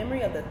tongue, the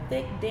memory of the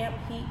thick, damp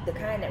heat, the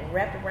kind that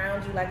wrapped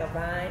around you like a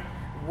vine,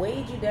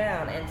 weighed you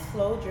down and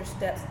slowed your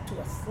steps to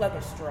a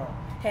sluggish stroll,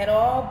 had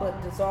all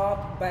but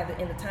dissolved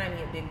in the time he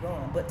had been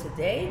gone. But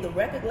today, the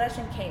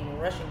recollection came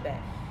rushing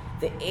back.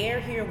 The air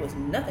here was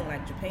nothing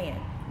like Japan,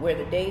 where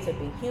the days had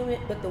been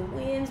humid, but the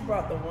winds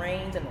brought the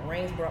rains and the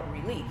rains brought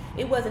relief.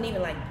 It wasn't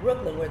even like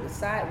Brooklyn, where the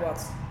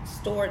sidewalks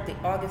stored the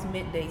August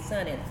midday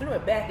sun and threw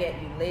it back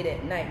at you late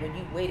at night when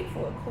you waited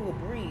for a cool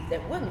breeze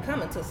that wouldn't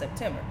come until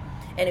September.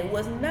 And it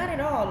was not at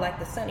all like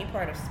the sunny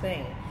part of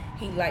Spain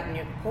he liked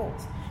near the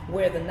coast,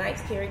 where the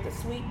nights carried the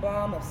sweet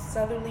balm of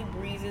southerly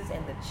breezes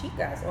and the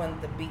chicas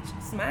on the beach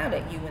smiled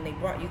at you when they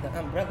brought you the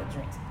umbrella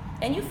drinks.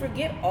 And you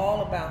forget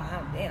all about how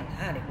damn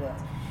hot it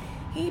was.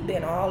 He'd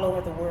been all over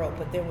the world,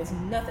 but there was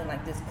nothing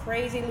like this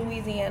crazy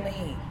Louisiana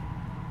heat.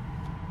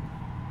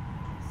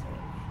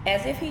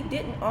 As if he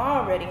didn't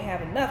already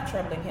have enough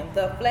troubling him,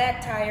 the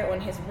flat tire on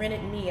his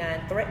rented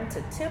Neon threatened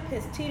to tip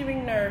his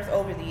teetering nerves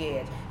over the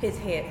edge. His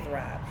head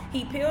throbbed.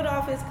 He peeled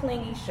off his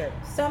clingy shirt,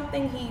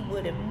 something he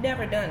would have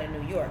never done in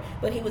New York,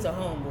 but he was a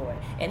homeboy,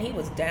 and he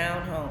was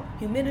down home.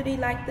 Humidity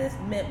like this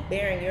meant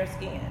baring your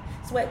skin.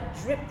 Sweat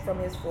dripped from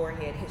his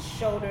forehead, his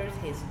shoulders,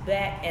 his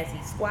back, as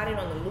he squatted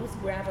on the loose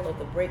gravel of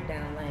the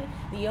breakdown lane,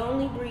 the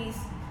only breeze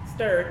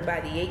stirred by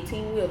the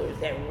 18-wheelers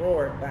that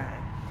roared by.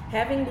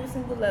 Having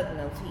loosened the lug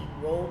nuts, he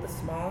rolled the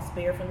small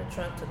spare from the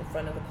trunk to the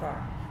front of the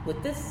car.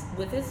 With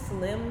his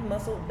slim,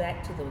 muscled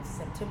back to the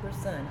September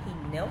sun,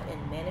 he knelt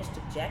and managed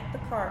to jack the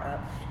car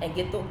up and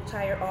get the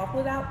tire off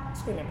without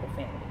screaming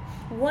profanity.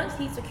 Once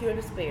he secured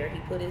the spare, he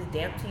put his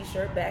damp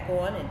T-shirt back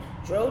on and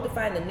drove to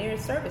find the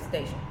nearest service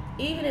station.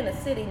 Even in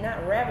a city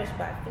not ravaged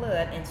by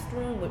flood and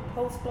strewn with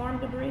post-storm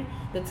debris,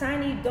 the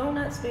tiny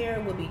donut spare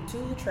would be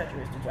too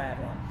treacherous to drive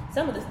on.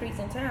 Some of the streets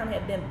in town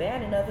had been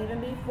bad enough even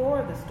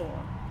before the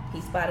storm.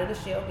 He spotted a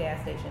Shell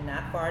gas station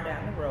not far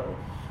down the road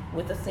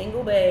with a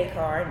single bay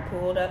car and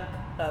pulled up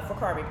for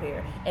car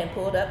repair, and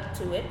pulled up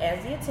to it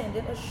as the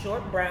attendant, a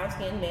short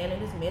brown-skinned man in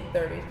his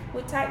mid-30s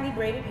with tightly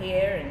braided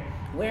hair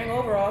and wearing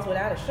overalls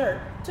without a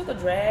shirt, took a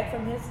drag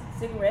from his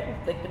cigarette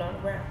and flicked it on the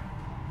ground.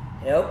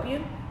 Help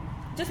you?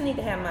 Just need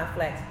to have my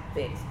flax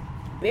fixed.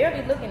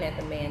 Barely looking at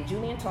the man,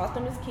 Julian tossed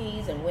him his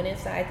keys and went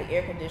inside the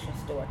air-conditioned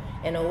store.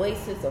 An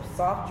oasis of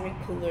soft drink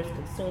coolers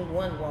consumed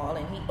one wall,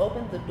 and he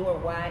opened the door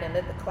wide and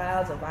let the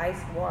clouds of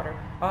ice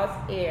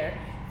air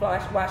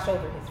wash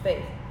over his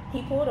face.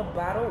 He pulled a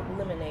bottled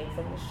lemonade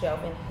from the shelf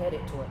and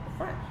headed toward the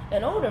front.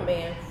 An older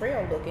man,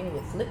 frail-looking,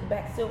 with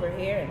slicked-back silver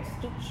hair and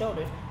stooped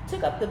shoulders,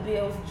 took up the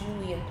bills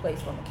Julian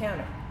placed on the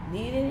counter.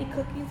 Need any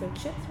cookies or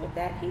chips with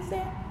that, he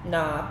said.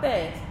 Nah,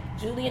 thanks.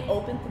 Julian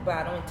opened the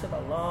bottle and took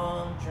a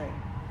long drink.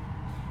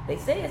 They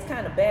say it's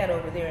kind of bad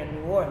over there in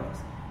New Orleans.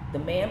 The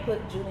man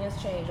put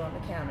Julian's change on the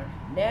counter.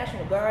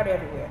 National Guard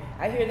everywhere.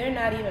 I hear they're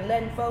not even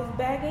letting folks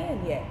back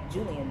in yet.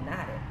 Julian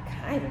nodded.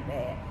 Kind of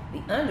bad.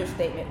 The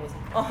understatement was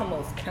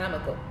almost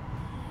comical.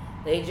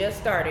 They just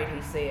started,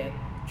 he said.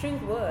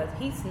 Truth was,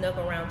 he snuck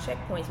around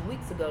checkpoints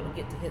weeks ago to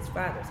get to his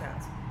father's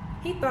house.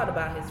 He thought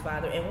about his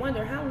father and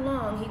wondered how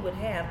long he would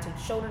have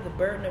to shoulder the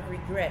burden of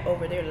regret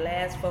over their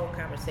last phone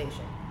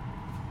conversation.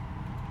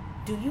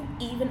 Do you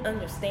even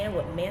understand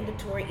what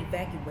mandatory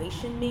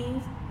evacuation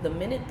means? The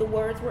minute the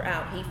words were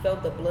out, he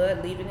felt the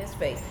blood leaving his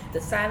face.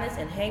 The silence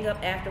and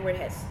hang-up afterward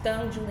had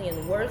stung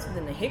Julian worse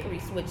than the hickory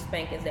switch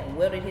spankings that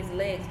welded his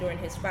legs during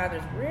his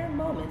father's rare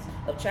moments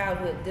of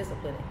childhood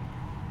disciplining.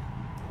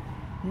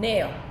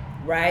 Nail,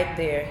 right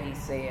there, he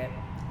said.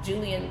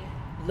 Julian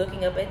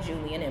looking up at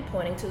Julian and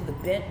pointing to the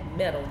bent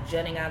metal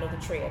jutting out of the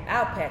tread.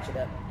 I'll patch it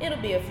up.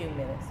 It'll be a few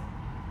minutes.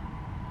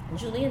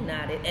 Julian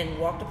nodded and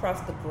walked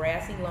across the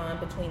grassy lawn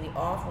between the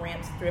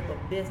off-ramp strip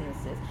of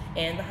businesses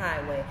and the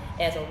highway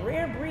as a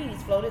rare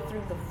breeze floated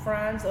through the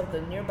fronds of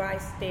the nearby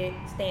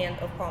stand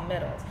of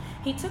palmettos.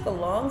 He took a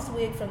long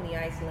swig from the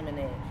iced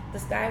lemonade. The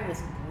sky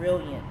was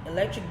brilliant,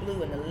 electric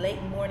blue, and the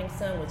late morning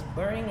sun was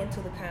burning into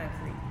the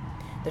concrete.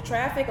 The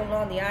traffic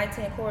along the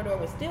I-10 corridor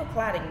was still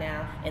clotting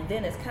now, and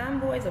then as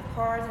convoys of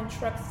cars and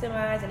trucks,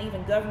 semis, and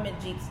even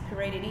government jeeps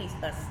paraded east,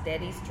 a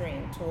steady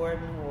stream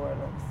toward New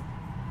Orleans.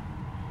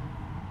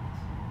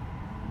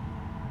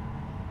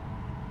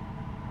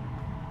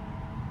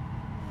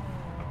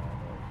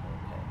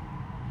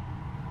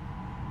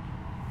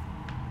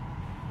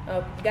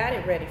 Oh, got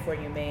it ready for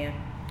you, man.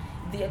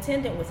 The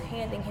attendant was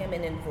handing him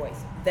an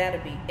invoice.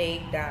 That'd be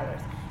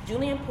 $8.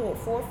 Julian pulled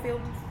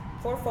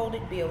four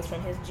folded bills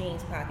from his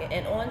jeans pocket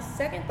and on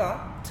second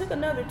thought, took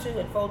another two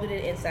and folded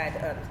it inside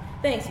the others.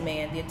 Thanks,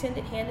 man. The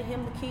attendant handed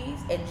him the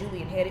keys and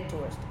Julian headed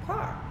towards the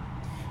car.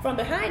 From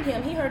behind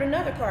him, he heard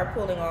another car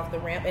pulling off the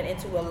ramp and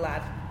into the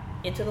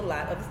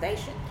lot of the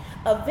station.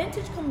 A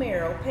vintage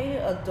Camaro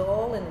painted a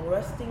dull and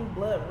rusting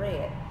blood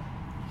red.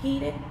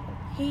 Heaved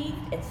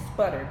and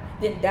sputtered,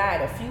 then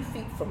died a few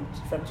feet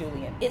from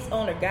Julian. Its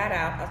owner got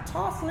out, a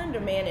tall, slender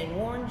man in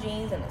worn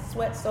jeans and a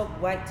sweat-soaked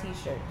white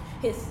t-shirt,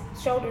 his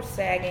shoulders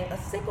sagging, a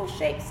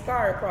sickle-shaped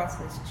scar across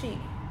his cheek,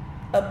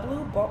 a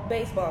blue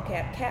baseball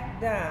cap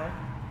capped down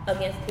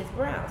against his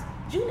brows.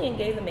 Julian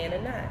gave the man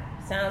a nod.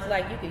 Sounds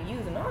like you could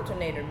use an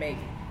alternator,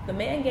 maybe. The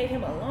man gave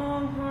him a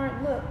long,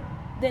 hard look.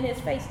 Then his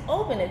face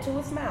opened into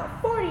a smile.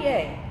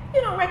 48.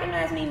 You don't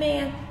recognize me,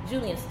 man?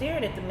 Julian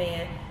stared at the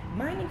man,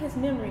 mining his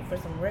memory for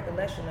some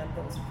recollection of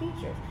those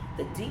features.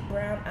 The deep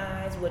brown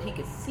eyes, what he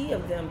could see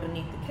of them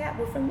beneath the cap,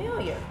 were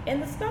familiar,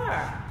 and the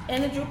scar,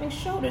 and the drooping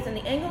shoulders, and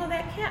the angle of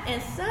that cap.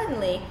 And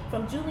suddenly,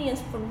 from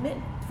Julian's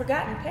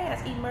forgotten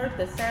past, emerged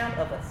the sound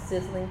of a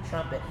sizzling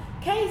trumpet.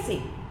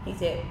 Casey, he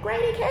said.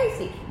 Grady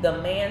Casey.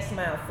 The man's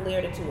smile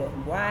flared into a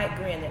wide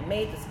grin that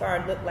made the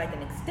scar look like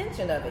an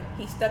extension of it.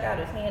 He stuck out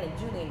his hand and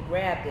Julian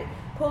grabbed it,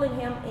 pulling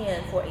him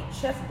in for a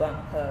chest bump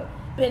hug.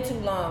 Been too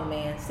long,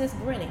 man, since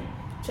grinning.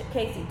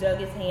 Casey dug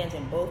his hands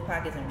in both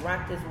pockets and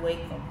rocked his weight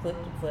from foot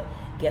to foot.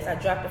 Guess I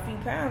dropped a few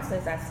pounds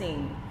since I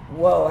seen you.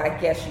 Whoa, I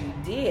guess you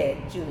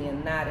did.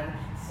 Julian nodded,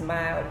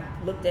 smiled,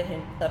 looked at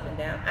him up and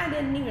down. I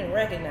didn't even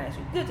recognize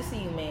you. Good to see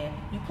you, man.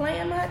 You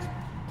playing much?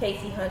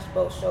 Casey hunched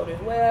both shoulders.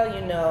 Well,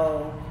 you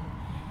know,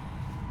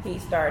 he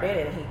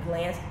started and he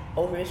glanced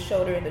over his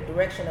shoulder in the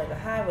direction of the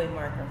highway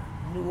marker,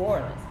 New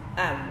Orleans.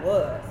 I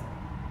was.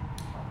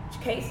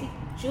 Casey,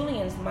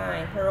 Julian's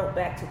mind hurled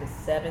back to the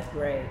 7th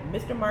grade,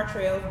 Mr.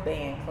 Martrell's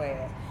band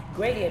class.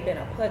 Grady had been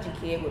a pudgy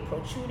kid with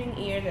protruding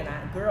ears and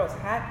a girl's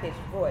high-pitched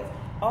voice,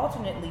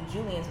 alternately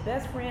Julian's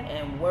best friend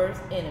and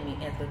worst enemy,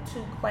 as the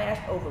two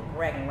clashed over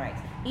bragging rights,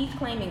 each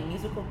claiming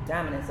musical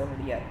dominance over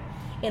the other.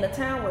 In a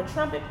town where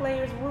trumpet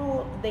players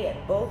ruled, they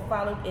had both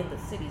followed in the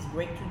city's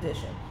great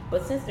tradition.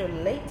 But since their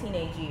late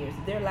teenage years,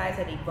 their lives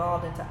had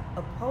evolved into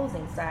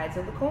opposing sides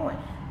of the coin.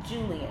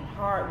 Julian,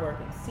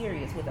 hard-working,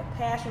 serious, with a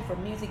passion for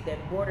music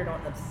that bordered on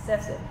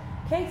obsessive.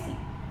 Casey,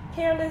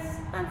 careless,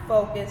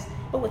 unfocused,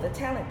 but with a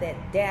talent that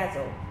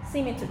dazzled,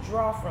 seeming to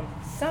draw from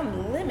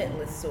some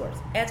limitless source.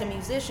 As a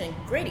musician,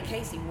 Grady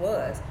Casey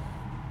was,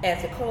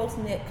 as the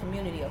close-knit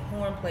community of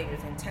horn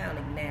players in town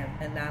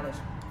acknowledged,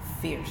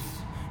 fierce.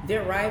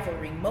 Their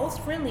rivalry, most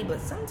friendly but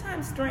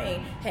sometimes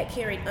strained, had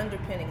carried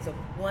underpinnings of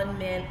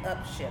one-man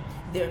upship.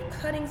 Their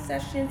cutting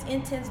sessions,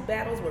 intense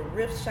battles where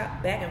riffs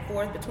shot back and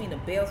forth between the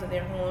bells of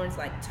their horns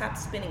like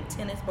top-spinning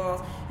tennis balls,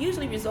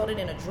 usually resulted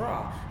in a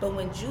draw. But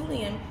when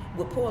Julian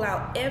would pull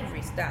out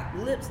every stop,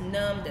 lips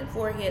numbed and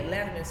forehead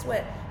lathered in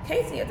sweat,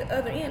 Casey at the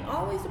other end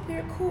always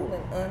appeared cool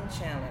and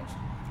unchallenged.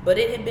 But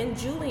it had been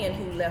Julian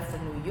who left for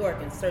New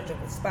York in search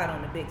of a spot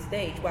on the big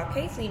stage, while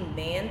Casey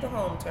manned the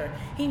home turf.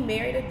 He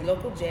married a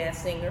local jazz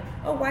singer,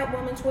 a white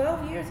woman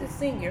 12 years his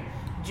senior,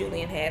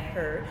 Julian had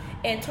heard,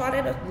 and taught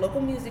at a local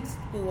music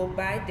school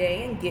by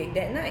day and gigged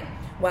at night,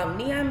 while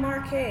neon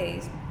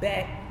marquees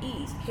back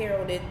east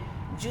heralded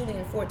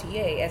Julian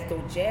Fortier as the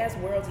jazz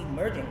world's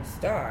emerging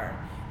star.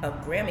 A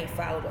Grammy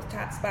followed a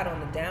top spot on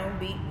the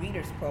downbeat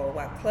readers' poll,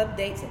 while club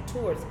dates and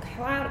tours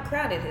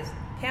crowded his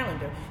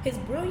calendar. His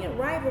brilliant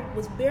rival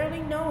was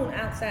barely known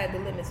outside the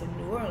limits of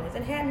New Orleans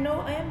and had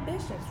no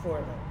ambitions for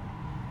them.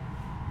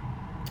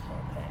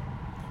 Okay.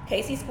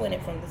 Casey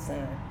squinted from the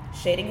sun,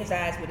 shading his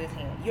eyes with his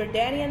hand. Your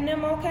daddy and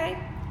them okay?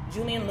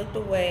 Julian looked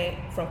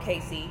away from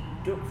Casey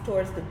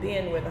towards the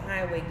bend where the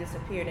highway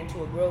disappeared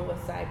into a grove of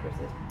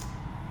cypresses.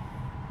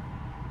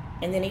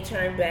 And then he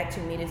turned back to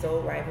meet his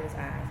old rival's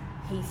eyes.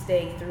 He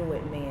stayed through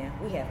it, man.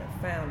 We haven't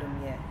found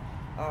him yet.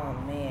 Oh,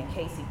 man.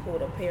 Casey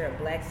pulled a pair of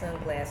black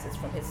sunglasses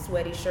from his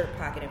sweaty shirt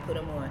pocket and put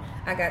them on.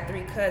 I got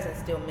 3 cousins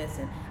still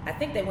missing. I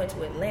think they went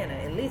to Atlanta.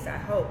 At least I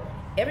hope.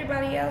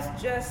 Everybody else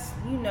just,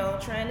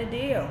 trying to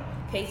deal.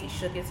 Casey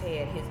shook his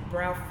head, his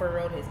brow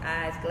furrowed, his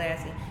eyes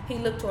glassy. He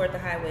looked toward the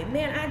highway.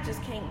 Man, I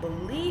just can't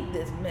believe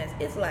this mess.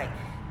 It's like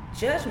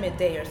Judgment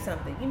Day or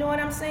something. You know what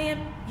I'm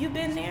saying? You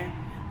been there?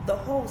 The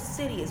whole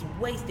city is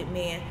wasted,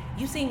 man.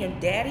 You seen your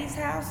daddy's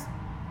house?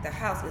 The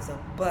house is a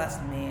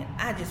bust, man.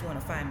 I just want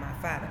to find my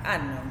father. I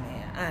know,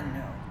 man. I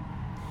know.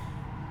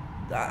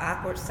 The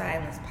awkward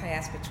silence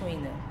passed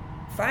between them.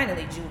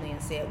 Finally, Julian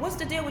said, "What's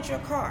the deal with your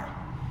car?"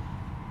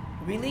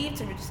 Relieved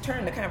to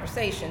return the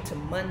conversation to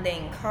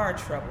mundane car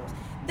troubles.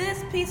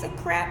 "This piece of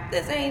crap,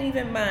 this ain't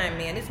even mine,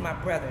 man. It's my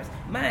brother's.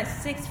 Mine's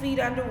 6 feet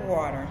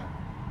underwater."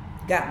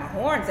 "Got my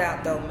horns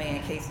out, though,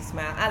 man," Casey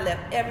smiled. "I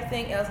left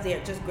everything else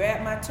there. Just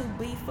grabbed my 2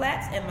 B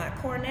flats and my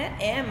cornet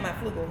and my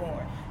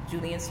flugelhorn."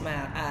 Julian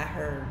smiled. "I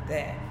heard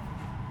that."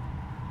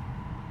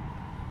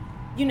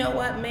 "You know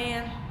what,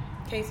 man?"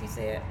 Casey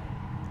said.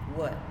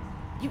 "What?"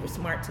 "You were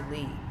smart to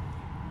leave."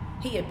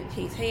 He had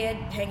his head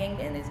hanging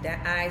and his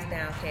eyes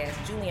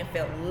downcast. Julian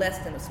felt less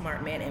than a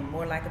smart man and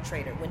more like a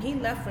traitor. When he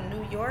left for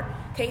New York,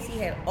 Casey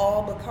had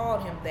all but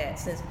called him that,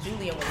 since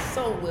Julian was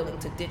so willing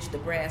to ditch the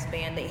brass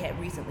band they had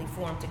recently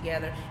formed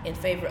together in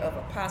favor of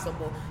a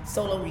possible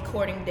solo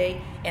recording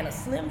date and a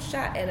slim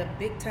shot at a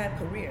big-time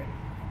career.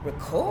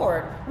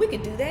 "Record? We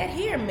could do that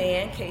here,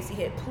 man," Casey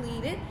had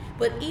pleaded.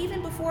 But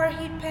even before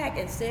he'd packed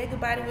and said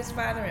goodbye to his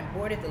father and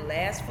boarded the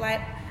last flight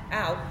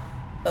out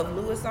of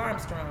Louis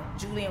Armstrong,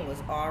 Julian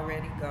was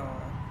already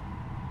gone.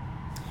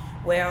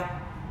 "Well,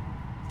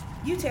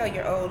 you tell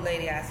your old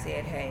lady I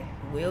said hey."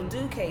 "Will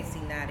do," Casey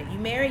nodded. "You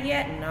married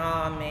yet?"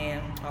 "Nah,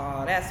 man."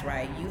 "Oh, that's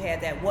right. You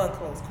had that one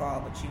close call,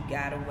 but you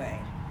got away."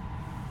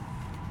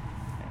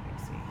 Let me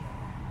see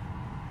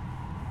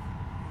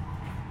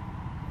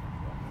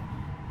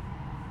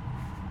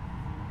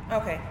here.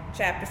 Okay,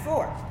 chapter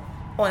 4.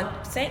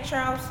 On St.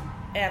 Charles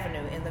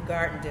Avenue in the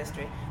Garden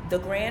District, the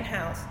grand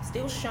house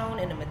still shone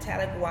in the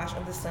metallic wash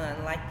of the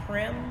sun like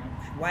prim,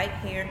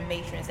 white-haired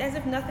matrons, as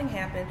if nothing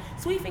happened.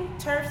 Sweeping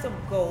turfs of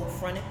gold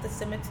fronted the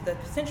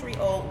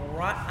century-old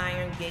wrought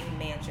iron gate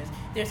mansions,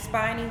 their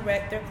spine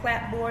erect, their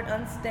clapboard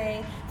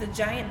unstained. The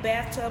giant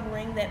bathtub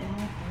ring that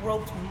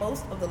roped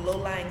most of the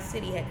low-lying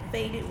city had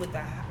faded with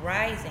the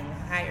rising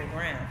higher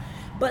ground.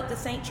 But the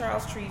St.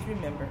 Charles trees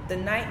remembered. The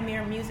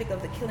nightmare music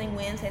of the killing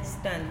winds had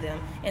stunned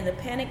them, and the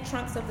panicked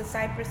trunks of the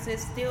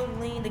cypresses still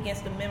leaned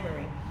against the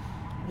memory,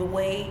 the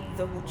way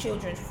the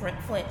children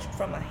flinched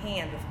from a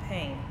hand of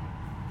pain.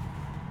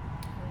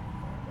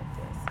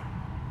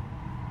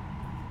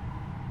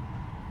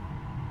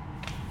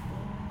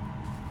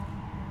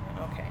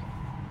 Okay.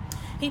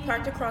 He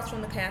parked across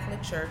from the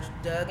Catholic church,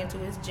 dug into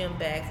his gym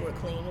bag for a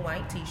clean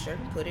white t-shirt,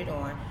 and put it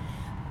on.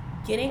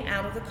 Getting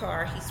out of the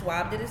car, he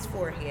swabbed at his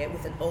forehead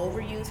with an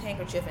overused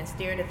handkerchief and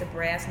stared at the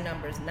brass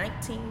numbers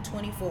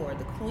 1924,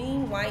 the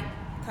clean white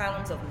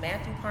columns of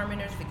Matthew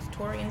Parmenter's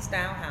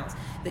Victorian-style house,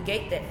 the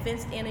gate that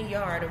fenced in a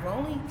yard of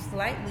only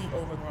slightly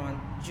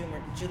overgrown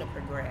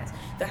juniper grass.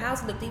 The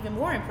house looked even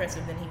more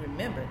impressive than he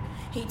remembered.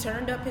 He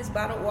turned up his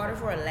bottled water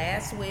for a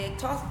last swig,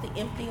 tossed the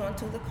empty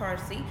onto the car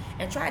seat,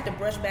 and tried to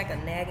brush back a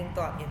nagging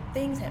thought. If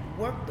things had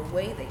worked the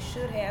way they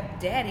should have,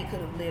 Daddy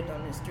could have lived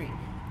on this street.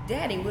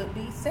 Daddy would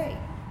be safe.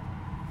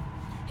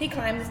 He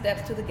climbed the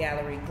steps to the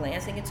gallery,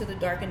 glancing into the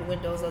darkened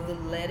windows of the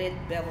leaded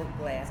beveled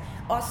glass.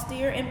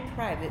 Austere and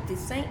private, the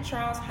St.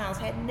 Charles house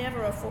had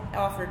never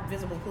offered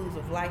visible clues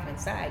of life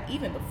inside,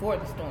 even before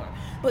the storm.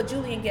 But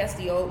Julian guessed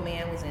the old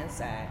man was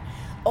inside.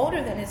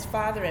 Older than his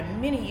father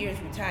and many years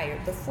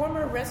retired, the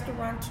former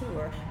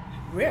restaurateur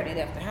rarely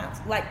left the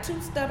house. Like 2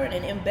 stubborn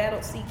and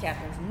embattled sea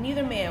captains,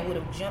 neither man would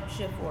have jumped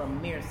ship for a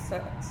mere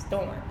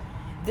storm.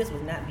 This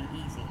would not be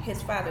easy.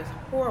 His father's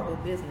horrible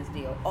business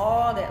deal,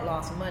 all that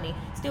lost money,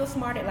 still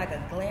smarted like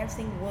a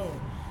glancing wound.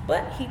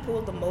 But he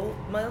pulled the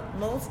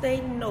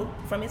mold-stained note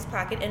from his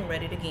pocket and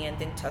read it again,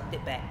 then tucked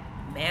it back.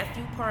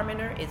 Matthew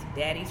Parmenter is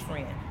Daddy's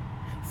friend.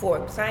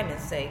 For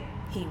Simon's sake,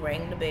 he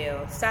rang the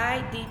bell,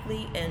 sighed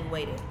deeply, and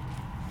waited.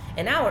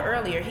 An hour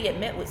earlier, he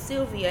had met with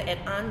Sylvia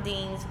at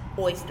Ondine's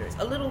Oysters,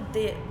 a little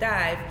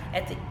dive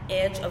at the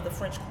edge of the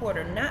French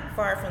Quarter, not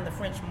far from the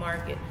French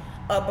Market.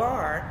 A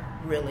bar,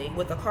 really,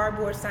 with a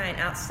cardboard sign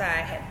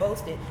outside had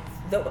boasted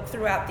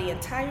throughout the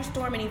entire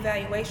storm and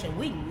evaluation,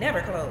 "We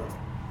never closed."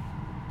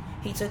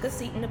 He took a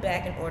seat in the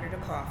back and ordered a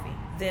coffee,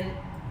 then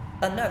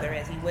another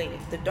as he waited.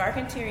 The dark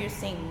interior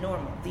seemed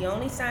normal. The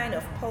only sign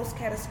of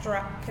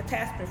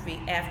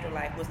post-catastrophe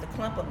afterlife was the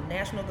clump of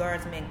National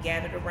Guardsmen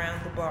gathered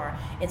around the bar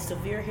in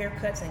severe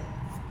haircuts and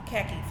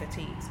khaki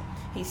fatigues.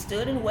 He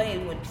stood and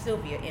waved when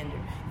Sylvia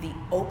entered, the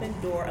open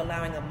door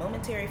allowing a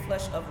momentary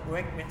flush of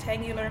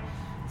rectangular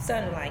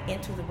sunlight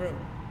into the room.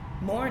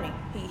 Morning,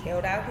 he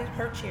held out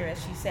her chair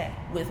as she sat.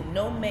 With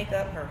no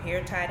makeup, her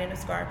hair tied in a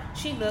scarf,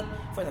 she looked,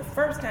 for the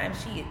first time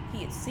he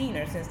had seen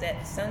her since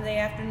that Sunday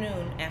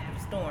afternoon after the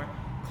storm,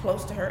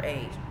 close to her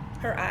age.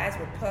 Her eyes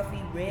were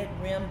puffy,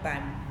 red-rimmed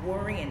by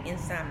worry and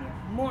insomnia.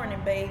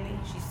 Morning, baby,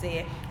 she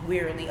said,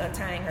 wearily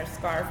untying her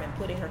scarf and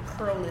putting her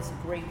curlless,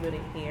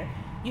 gray-rooted hair.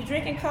 You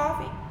drinking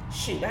coffee?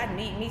 Shoot, I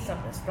need me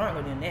something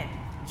stronger than that.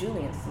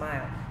 Julian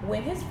smiled.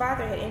 When his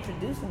father had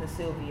introduced him to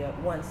Sylvia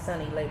one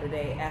sunny Labor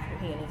Day after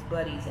he and his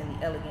buddies and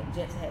the elegant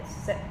gents had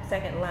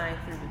second line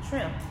through the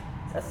trim,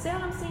 a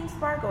seldom seen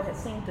sparkle had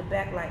seemed to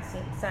backlight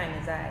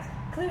Simon's eyes.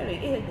 Clearly,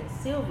 it had been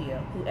Sylvia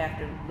who,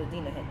 after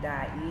Ladina had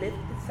died,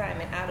 lifted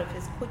Simon out of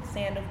his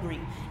quicksand of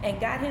grief and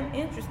got him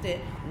interested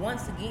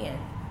once again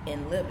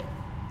in living.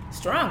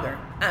 Stronger?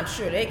 I'm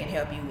sure they can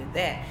help you with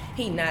that.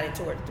 He nodded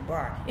towards the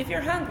bar. If you're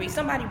hungry,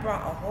 somebody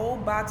brought a whole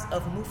box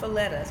of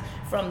muffalettas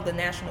from the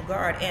National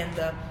Guard and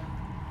the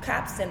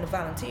cops and the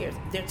volunteers.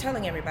 They're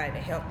telling everybody to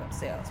help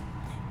themselves.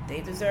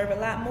 They deserve a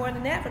lot more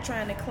than that for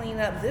trying to clean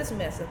up this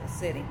mess of the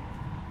city.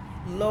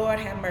 Lord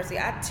have mercy.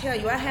 I tell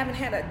you, I haven't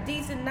had a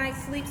decent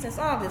night's sleep since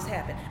all this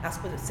happened. I'll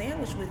split a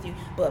sandwich with you,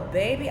 but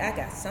baby, I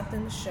got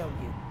something to show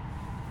you.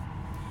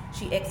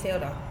 She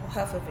exhaled a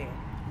huff of air.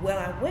 Well,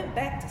 I went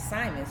back to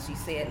Simon's, she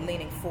said,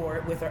 leaning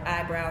forward with her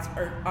eyebrows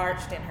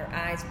arched and her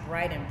eyes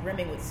bright and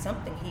brimming with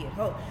something he had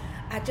hoped.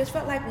 I just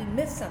felt like we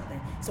missed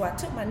something, so I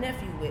took my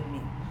nephew with me.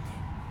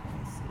 Let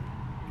me see.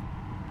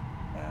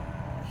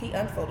 He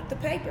unfolded the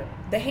paper.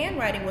 The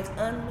handwriting was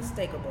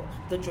unmistakable.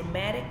 The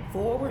dramatic,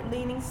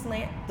 forward-leaning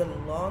slant, the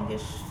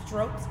longest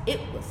strokes. It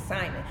was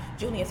Simon.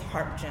 Julian's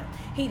heart jumped.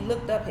 He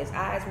looked up, his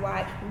eyes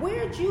wide.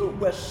 Where'd you?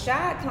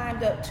 Rashad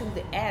climbed up to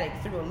the attic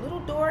through a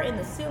little door in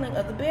the ceiling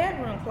of the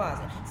bedroom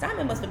closet.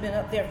 Simon must have been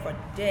up there for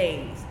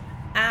days,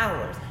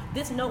 hours.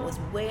 This note was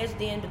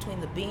wedged in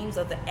between the beams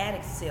of the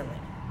attic ceiling.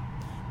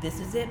 This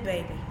is it,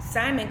 baby.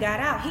 Simon got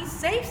out. He's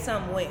safe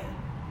somewhere.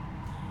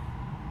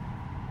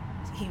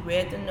 He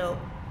read the note.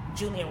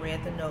 Julian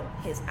read the note,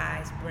 his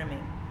eyes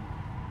brimming.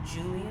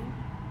 Julian,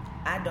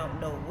 I don't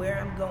know where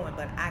I'm going,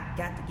 but I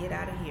got to get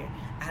out of here.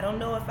 I don't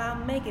know if I'll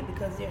make it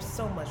because there's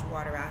so much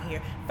water out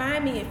here.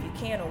 Find me if you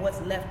can or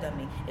what's left of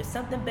me. If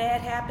something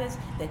bad happens,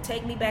 then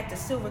take me back to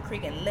Silver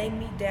Creek and lay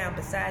me down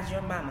beside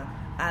your mama.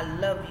 I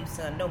love you,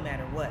 son, no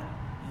matter what.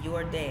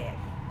 Your dad.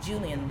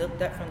 Julian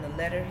looked up from the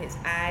letter, his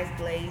eyes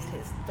glazed,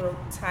 his throat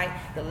tight.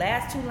 The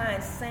last two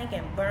lines sank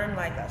and burned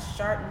like a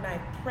sharp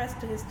knife pressed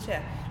to his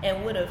chest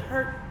and would have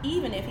hurt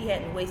even if he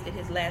hadn't wasted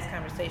his last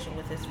conversation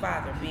with his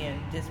father being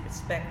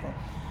disrespectful.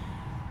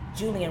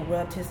 Julian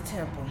rubbed his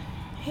temple.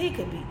 He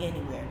could be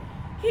anywhere.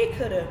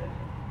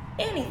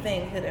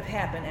 Anything could have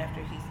happened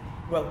after he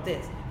wrote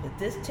this. But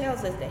this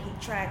tells us that he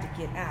tried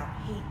to get out.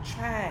 He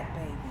tried,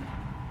 baby.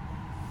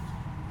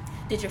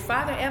 Did your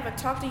father ever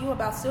talk to you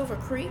about Silver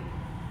Creek?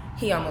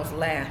 He almost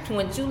laughed.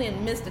 When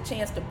Julian missed the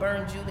chance to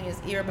burn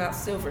Julian's ear about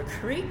Silver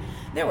Creek,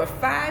 there were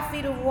 5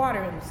 feet of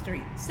water in the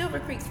street. Silver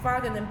Creek's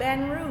farther than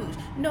Baton Rouge.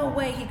 No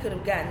way he could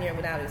have gotten there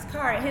without his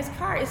car, and his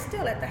car is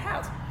still at the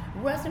house,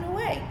 rusting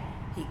away.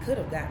 He could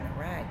have gotten a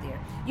ride there.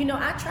 You know,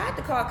 I tried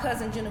to call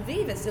Cousin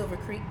Genevieve at Silver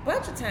Creek a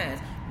bunch of times.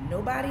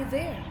 Nobody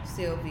there,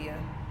 Sylvia.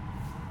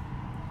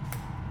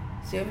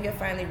 Sylvia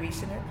finally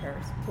reached in her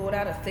purse, pulled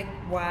out a thick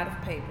wad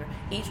of paper,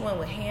 each one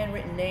with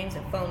handwritten names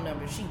and phone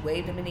numbers. She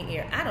waved them in the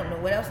air. I don't know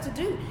what else to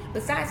do.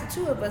 Besides the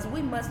two of us,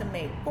 we must have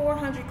made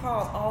 400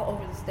 calls all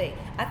over the state.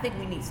 I think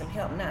we need some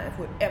help now if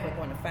we're ever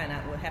going to find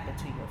out what happened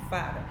to your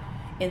father.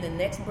 In the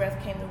next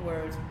breath came the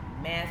words,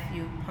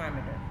 Matthew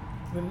Parmenter.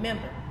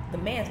 Remember, the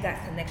man's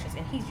got connections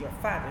and he's your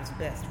father's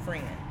best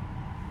friend.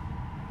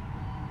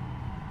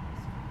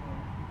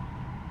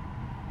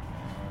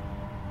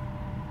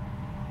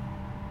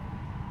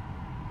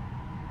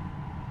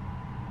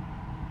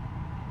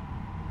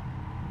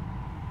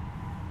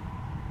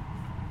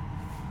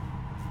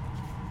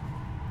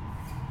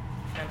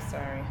 I'm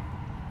sorry.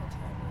 What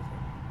time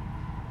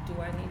is it?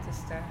 Do I need to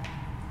stop?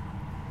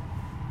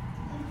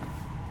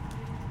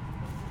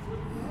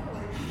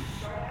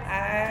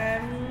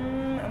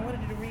 I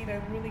wanted to read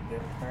a really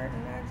good part,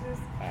 and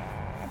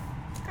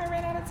I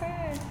ran out of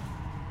time.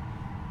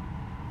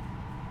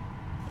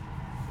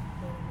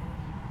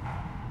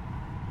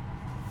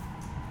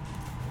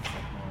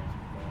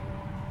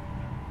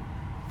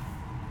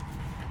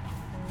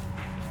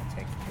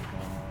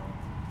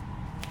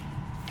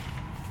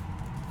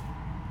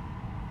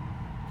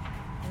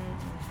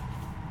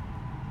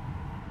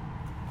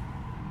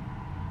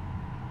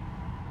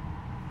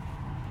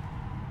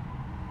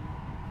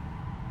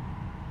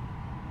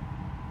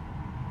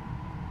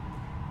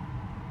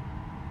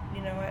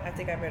 You know what? I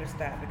think I better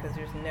stop because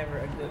there's never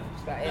a good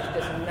spot. It's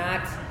just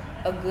not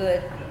a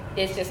good,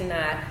 it's just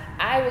not.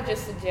 I would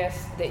just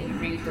suggest that you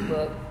read the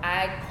book.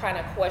 I kind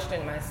of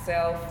question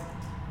myself.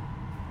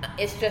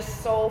 It's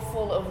just so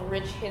full of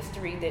rich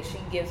history that she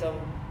gives a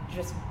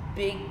just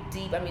big,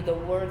 deep, I mean, the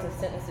words and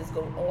sentences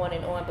go on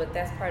and on, but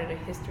that's part of the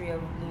history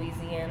of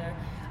Louisiana.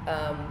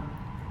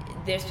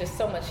 there's just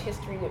so much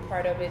history with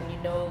part of it, and you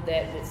know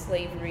that with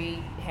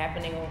slavery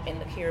happening in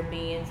the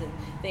Caribbean and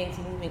things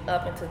moving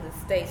up into the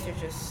States,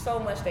 there's just so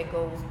much that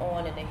goes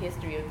on in the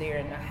history of there,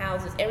 and the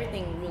houses,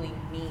 everything really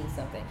means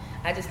something.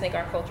 I just think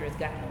our culture has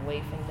gotten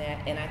away from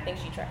that, and I think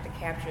she tried to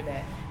capture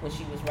that when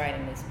she was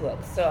writing this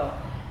book. So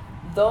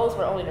those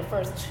were only the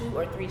first 2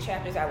 or 3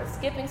 chapters. I was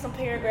skipping some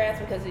paragraphs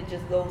because it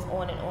just goes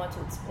on and on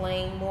to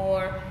explain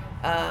more,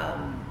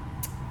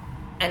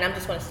 and I'm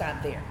just going to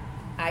stop there.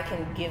 I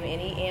can give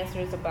any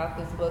answers about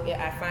this book.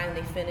 I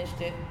finally finished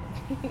it.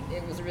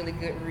 It was really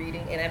good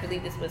reading, and I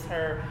believe this was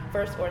her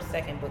first or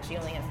second book. She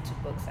only has 2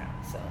 books out.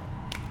 So,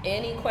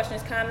 any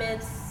questions,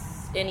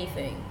 comments,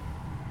 anything?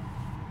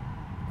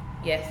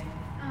 Yes?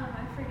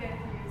 I forget if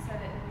you said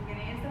it in the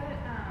beginning. Is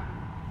that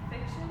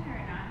fiction or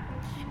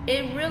nonfiction?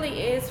 It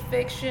really is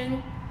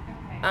fiction.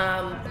 Okay.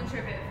 I wasn't sure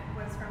if it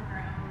was from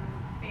her own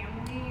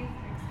family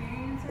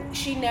experiences.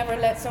 She never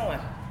lets on.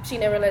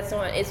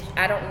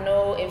 I don't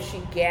know if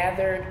she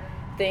gathered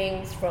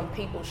things from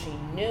people she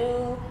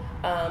knew,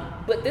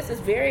 but this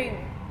is very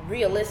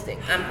realistic.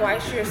 I'm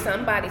quite sure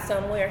somebody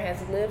somewhere has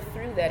lived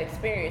through that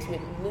experience with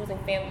losing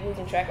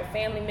track of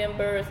family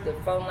members, the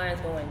phone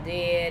lines going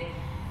dead.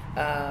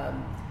 I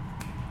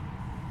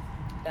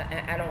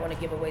don't want to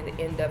give away the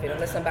end of it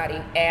unless somebody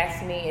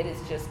asks me. It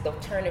is just, the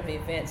turn of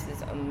events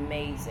is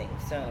amazing.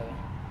 So,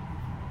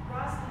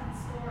 Rosalyn's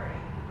story,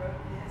 who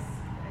wrote this,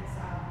 is a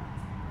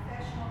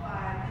professional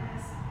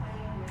violinist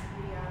playing with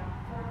the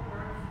Fort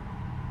Worth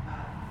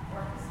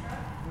Orchestra.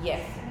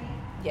 yes, Symphony.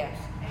 yes.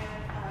 And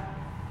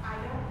I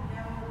don't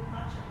know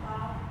much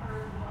about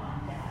her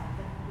mom, dad,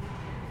 but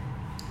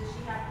was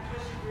she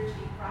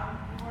originally from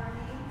New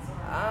Orleans?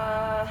 Or?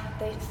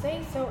 They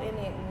say so in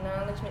the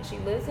acknowledgement. She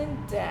lives in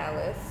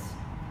Dallas.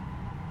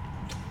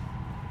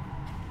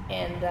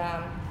 And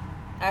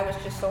I was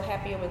just so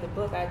happy over the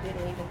book, I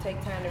didn't even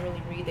take time to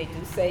really read. They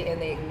do say in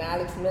the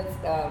acknowledgments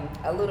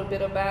a little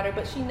bit about her,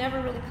 but she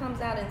never really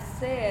comes out and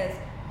says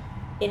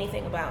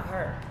anything about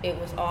her. It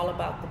was all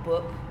about the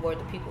book, or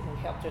the people who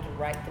helped her to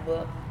write the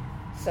book.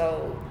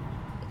 So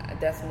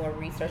that's more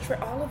research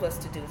for all of us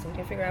to do, so we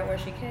can figure out where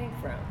she came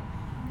from.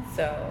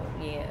 So,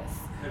 yes.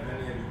 Have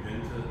any of you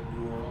been to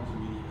New Orleans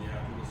immediately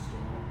after the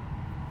storm?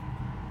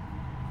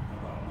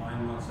 About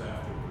 9 months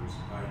afterwards,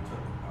 I took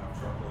a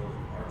truckload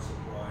of art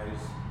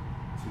supplies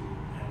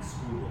and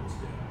school books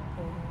down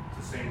to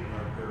St.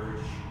 Bernard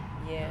Parish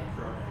Yeah. and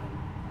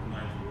the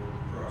Ninth Ward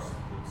across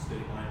the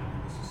state line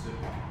in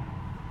Mississippi.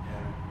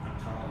 And I'm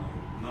telling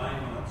you,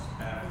 9 months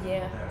after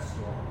that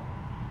storm,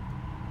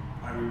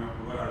 I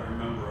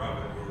remember of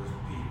it is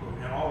people,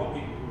 and all the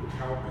people who were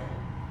helping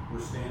were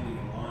standing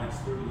in lines,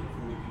 30 and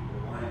 40 people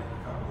in line at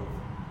a couple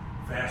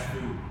of fast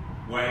food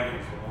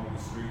wagons along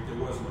the street. There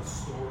wasn't a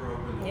store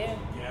open, there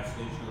wasn't a gas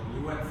station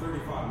open. We went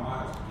 35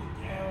 miles to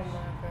get gas. Oh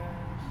my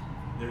gosh.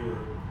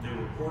 There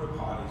were porta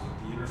potties at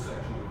the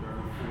intersection of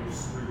every 4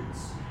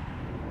 streets.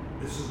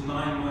 This is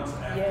 9 months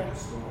after the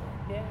storm.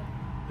 Yeah.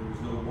 There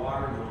was no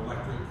water, no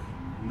electric,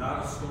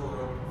 not a store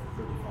open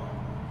for 35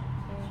 miles.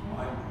 It's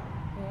mind-blowing.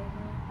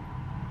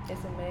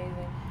 It's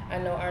amazing. I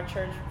know our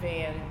church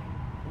van,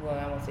 well,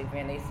 I won't say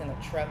van, they sent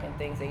a truck and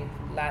things,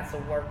 lots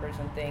of workers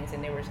and things,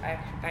 and there was,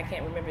 I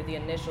can't remember the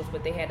initials,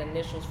 but they had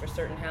initials for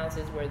certain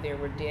houses where there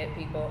were dead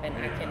people, and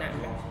I cannot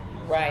remember.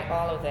 Right,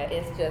 all of that.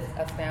 It's just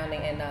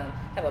astounding. And I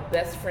have a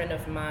best friend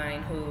of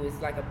mine who is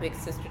like a big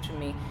sister to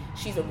me.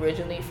 She's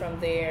originally from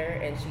there,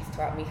 and she's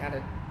taught me how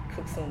to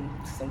cook some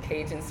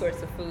Cajun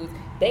sorts of foods.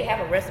 They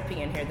have a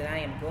recipe in here that I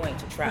am going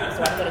to try.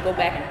 So I'm going to go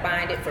back and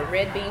find it for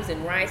red beans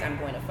and rice. I'm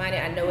going to find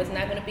it. I know it's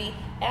not going to be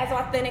as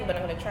authentic, but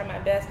I'm going to try my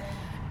best.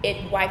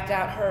 It wiped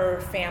out her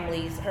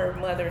family's. Her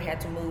mother had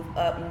to move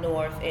up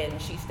north,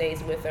 and she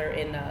stays with her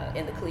in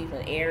the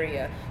Cleveland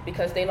area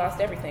because they lost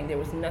everything. There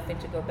was nothing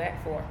to go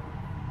back for.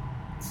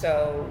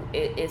 So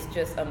it's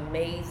just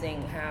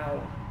amazing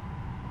how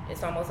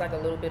it's almost like a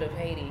little bit of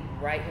Haiti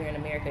right here in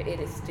America.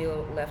 It is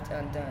still left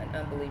undone.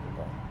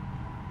 Unbelievable.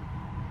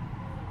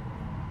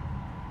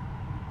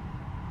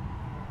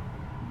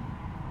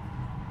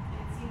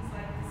 It seems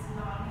like the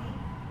tsunami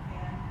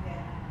and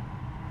then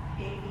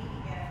Haiti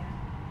and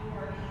New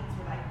Orleans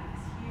were like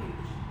these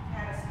huge,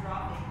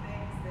 catastrophic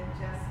things that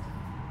just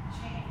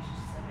changed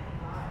so many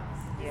lives.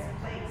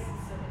 Displaced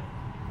so many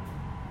people.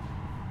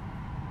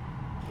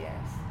 Yes.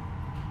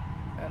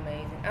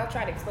 Amazing. I'll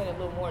try to explain a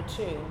little more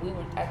too.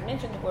 I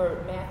mentioned the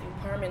word Matthew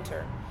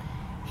Parmenter.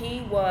 He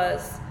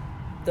was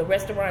the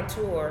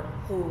restaurateur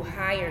who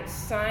hired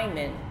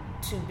Simon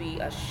to be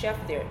a chef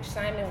there.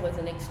 Simon was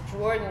an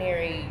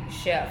extraordinary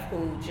chef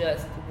who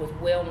just was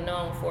well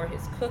known for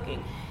his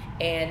cooking,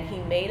 and he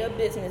made a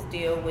business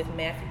deal with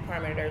Matthew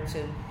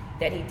Parmenter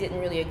that he didn't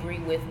really agree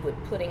with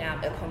putting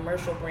out a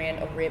commercial brand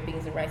of red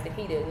beans and rice that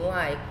he didn't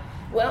like.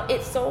 Well,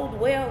 it sold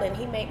well, and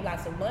he made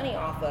lots of money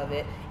off of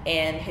it,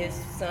 and his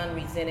son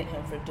resented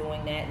him for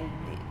doing that, and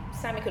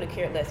Simon could have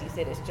cared less. He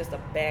said, it's just a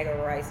bag of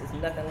rice. It's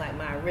nothing like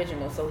my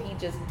original. So he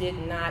just did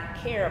not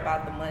care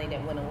about the money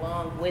that went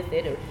along with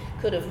it, or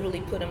could have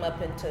really put him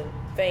up into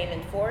fame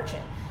and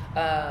fortune.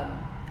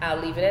 I'll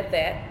leave it at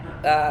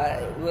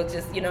that. We'll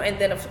just, and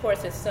then of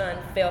course his son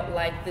felt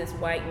like this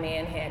white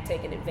man had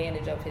taken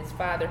advantage of his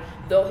father,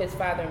 though his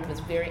father was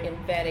very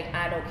emphatic,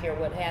 I don't care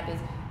what happens,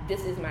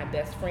 this is my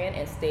best friend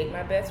and stayed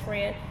my best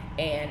friend,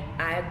 and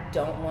I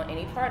don't want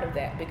any part of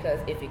that, because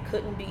if it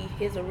couldn't be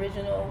his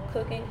original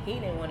cooking, he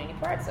didn't want any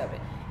parts of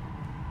it.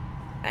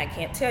 I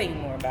can't tell you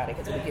more about it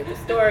because we'll give the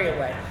story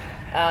away.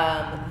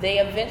 They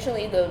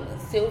eventually,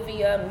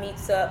 Sylvia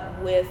meets up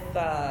with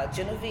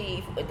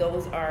Genevieve.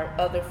 Those are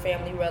other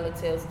family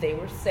relatives. They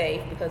were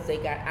safe because they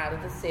got out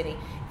of the city.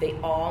 They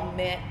all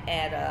met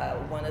at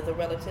one of the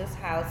relatives'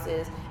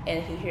 houses,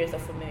 and he hears a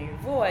familiar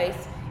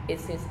voice.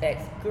 It's his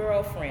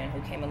ex-girlfriend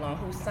who came along,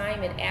 who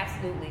Simon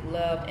absolutely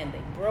loved, and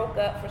they broke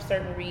up for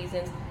certain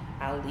reasons.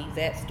 I'll leave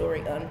that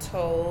story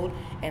untold.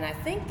 And I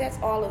think that's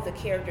all of the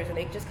characters, and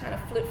they just kind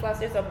of flip-flops.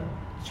 There's a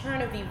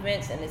churn of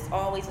events, and it's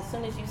always, as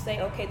soon as you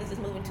say, okay, this is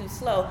moving too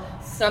slow,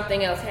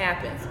 something else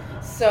happens.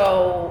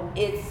 So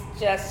it's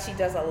just, she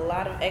does a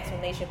lot of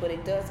explanation, but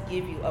it does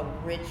give you a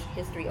rich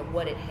history of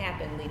what had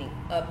happened leading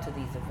up to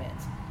these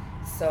events.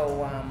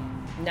 So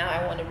now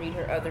I want to read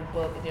her other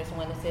book. There's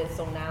one that says,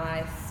 So Now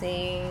I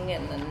Sing,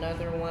 and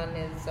another one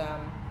is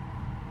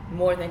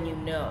More Than You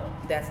Know.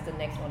 That's the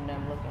next one that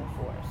I'm looking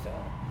for. So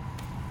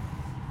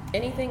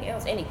anything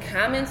else? Any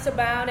comments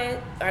about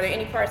it? Are there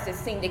any parts that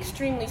seemed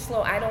extremely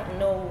slow? I don't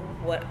know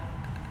what,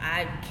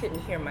 I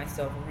couldn't hear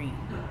myself read.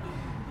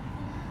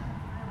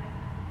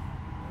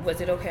 Was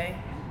it okay?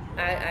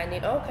 I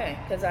need, okay,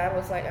 because I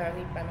was like, am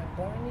I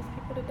boring these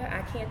people to death?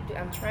 I can't do,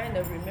 I'm trying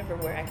to remember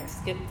where I can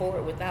skip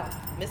forward without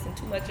missing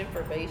too much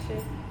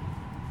information.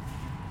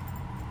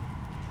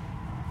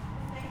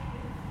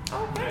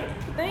 Okay,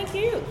 thank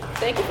you.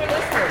 Thank you for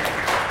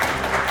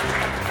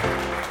listening.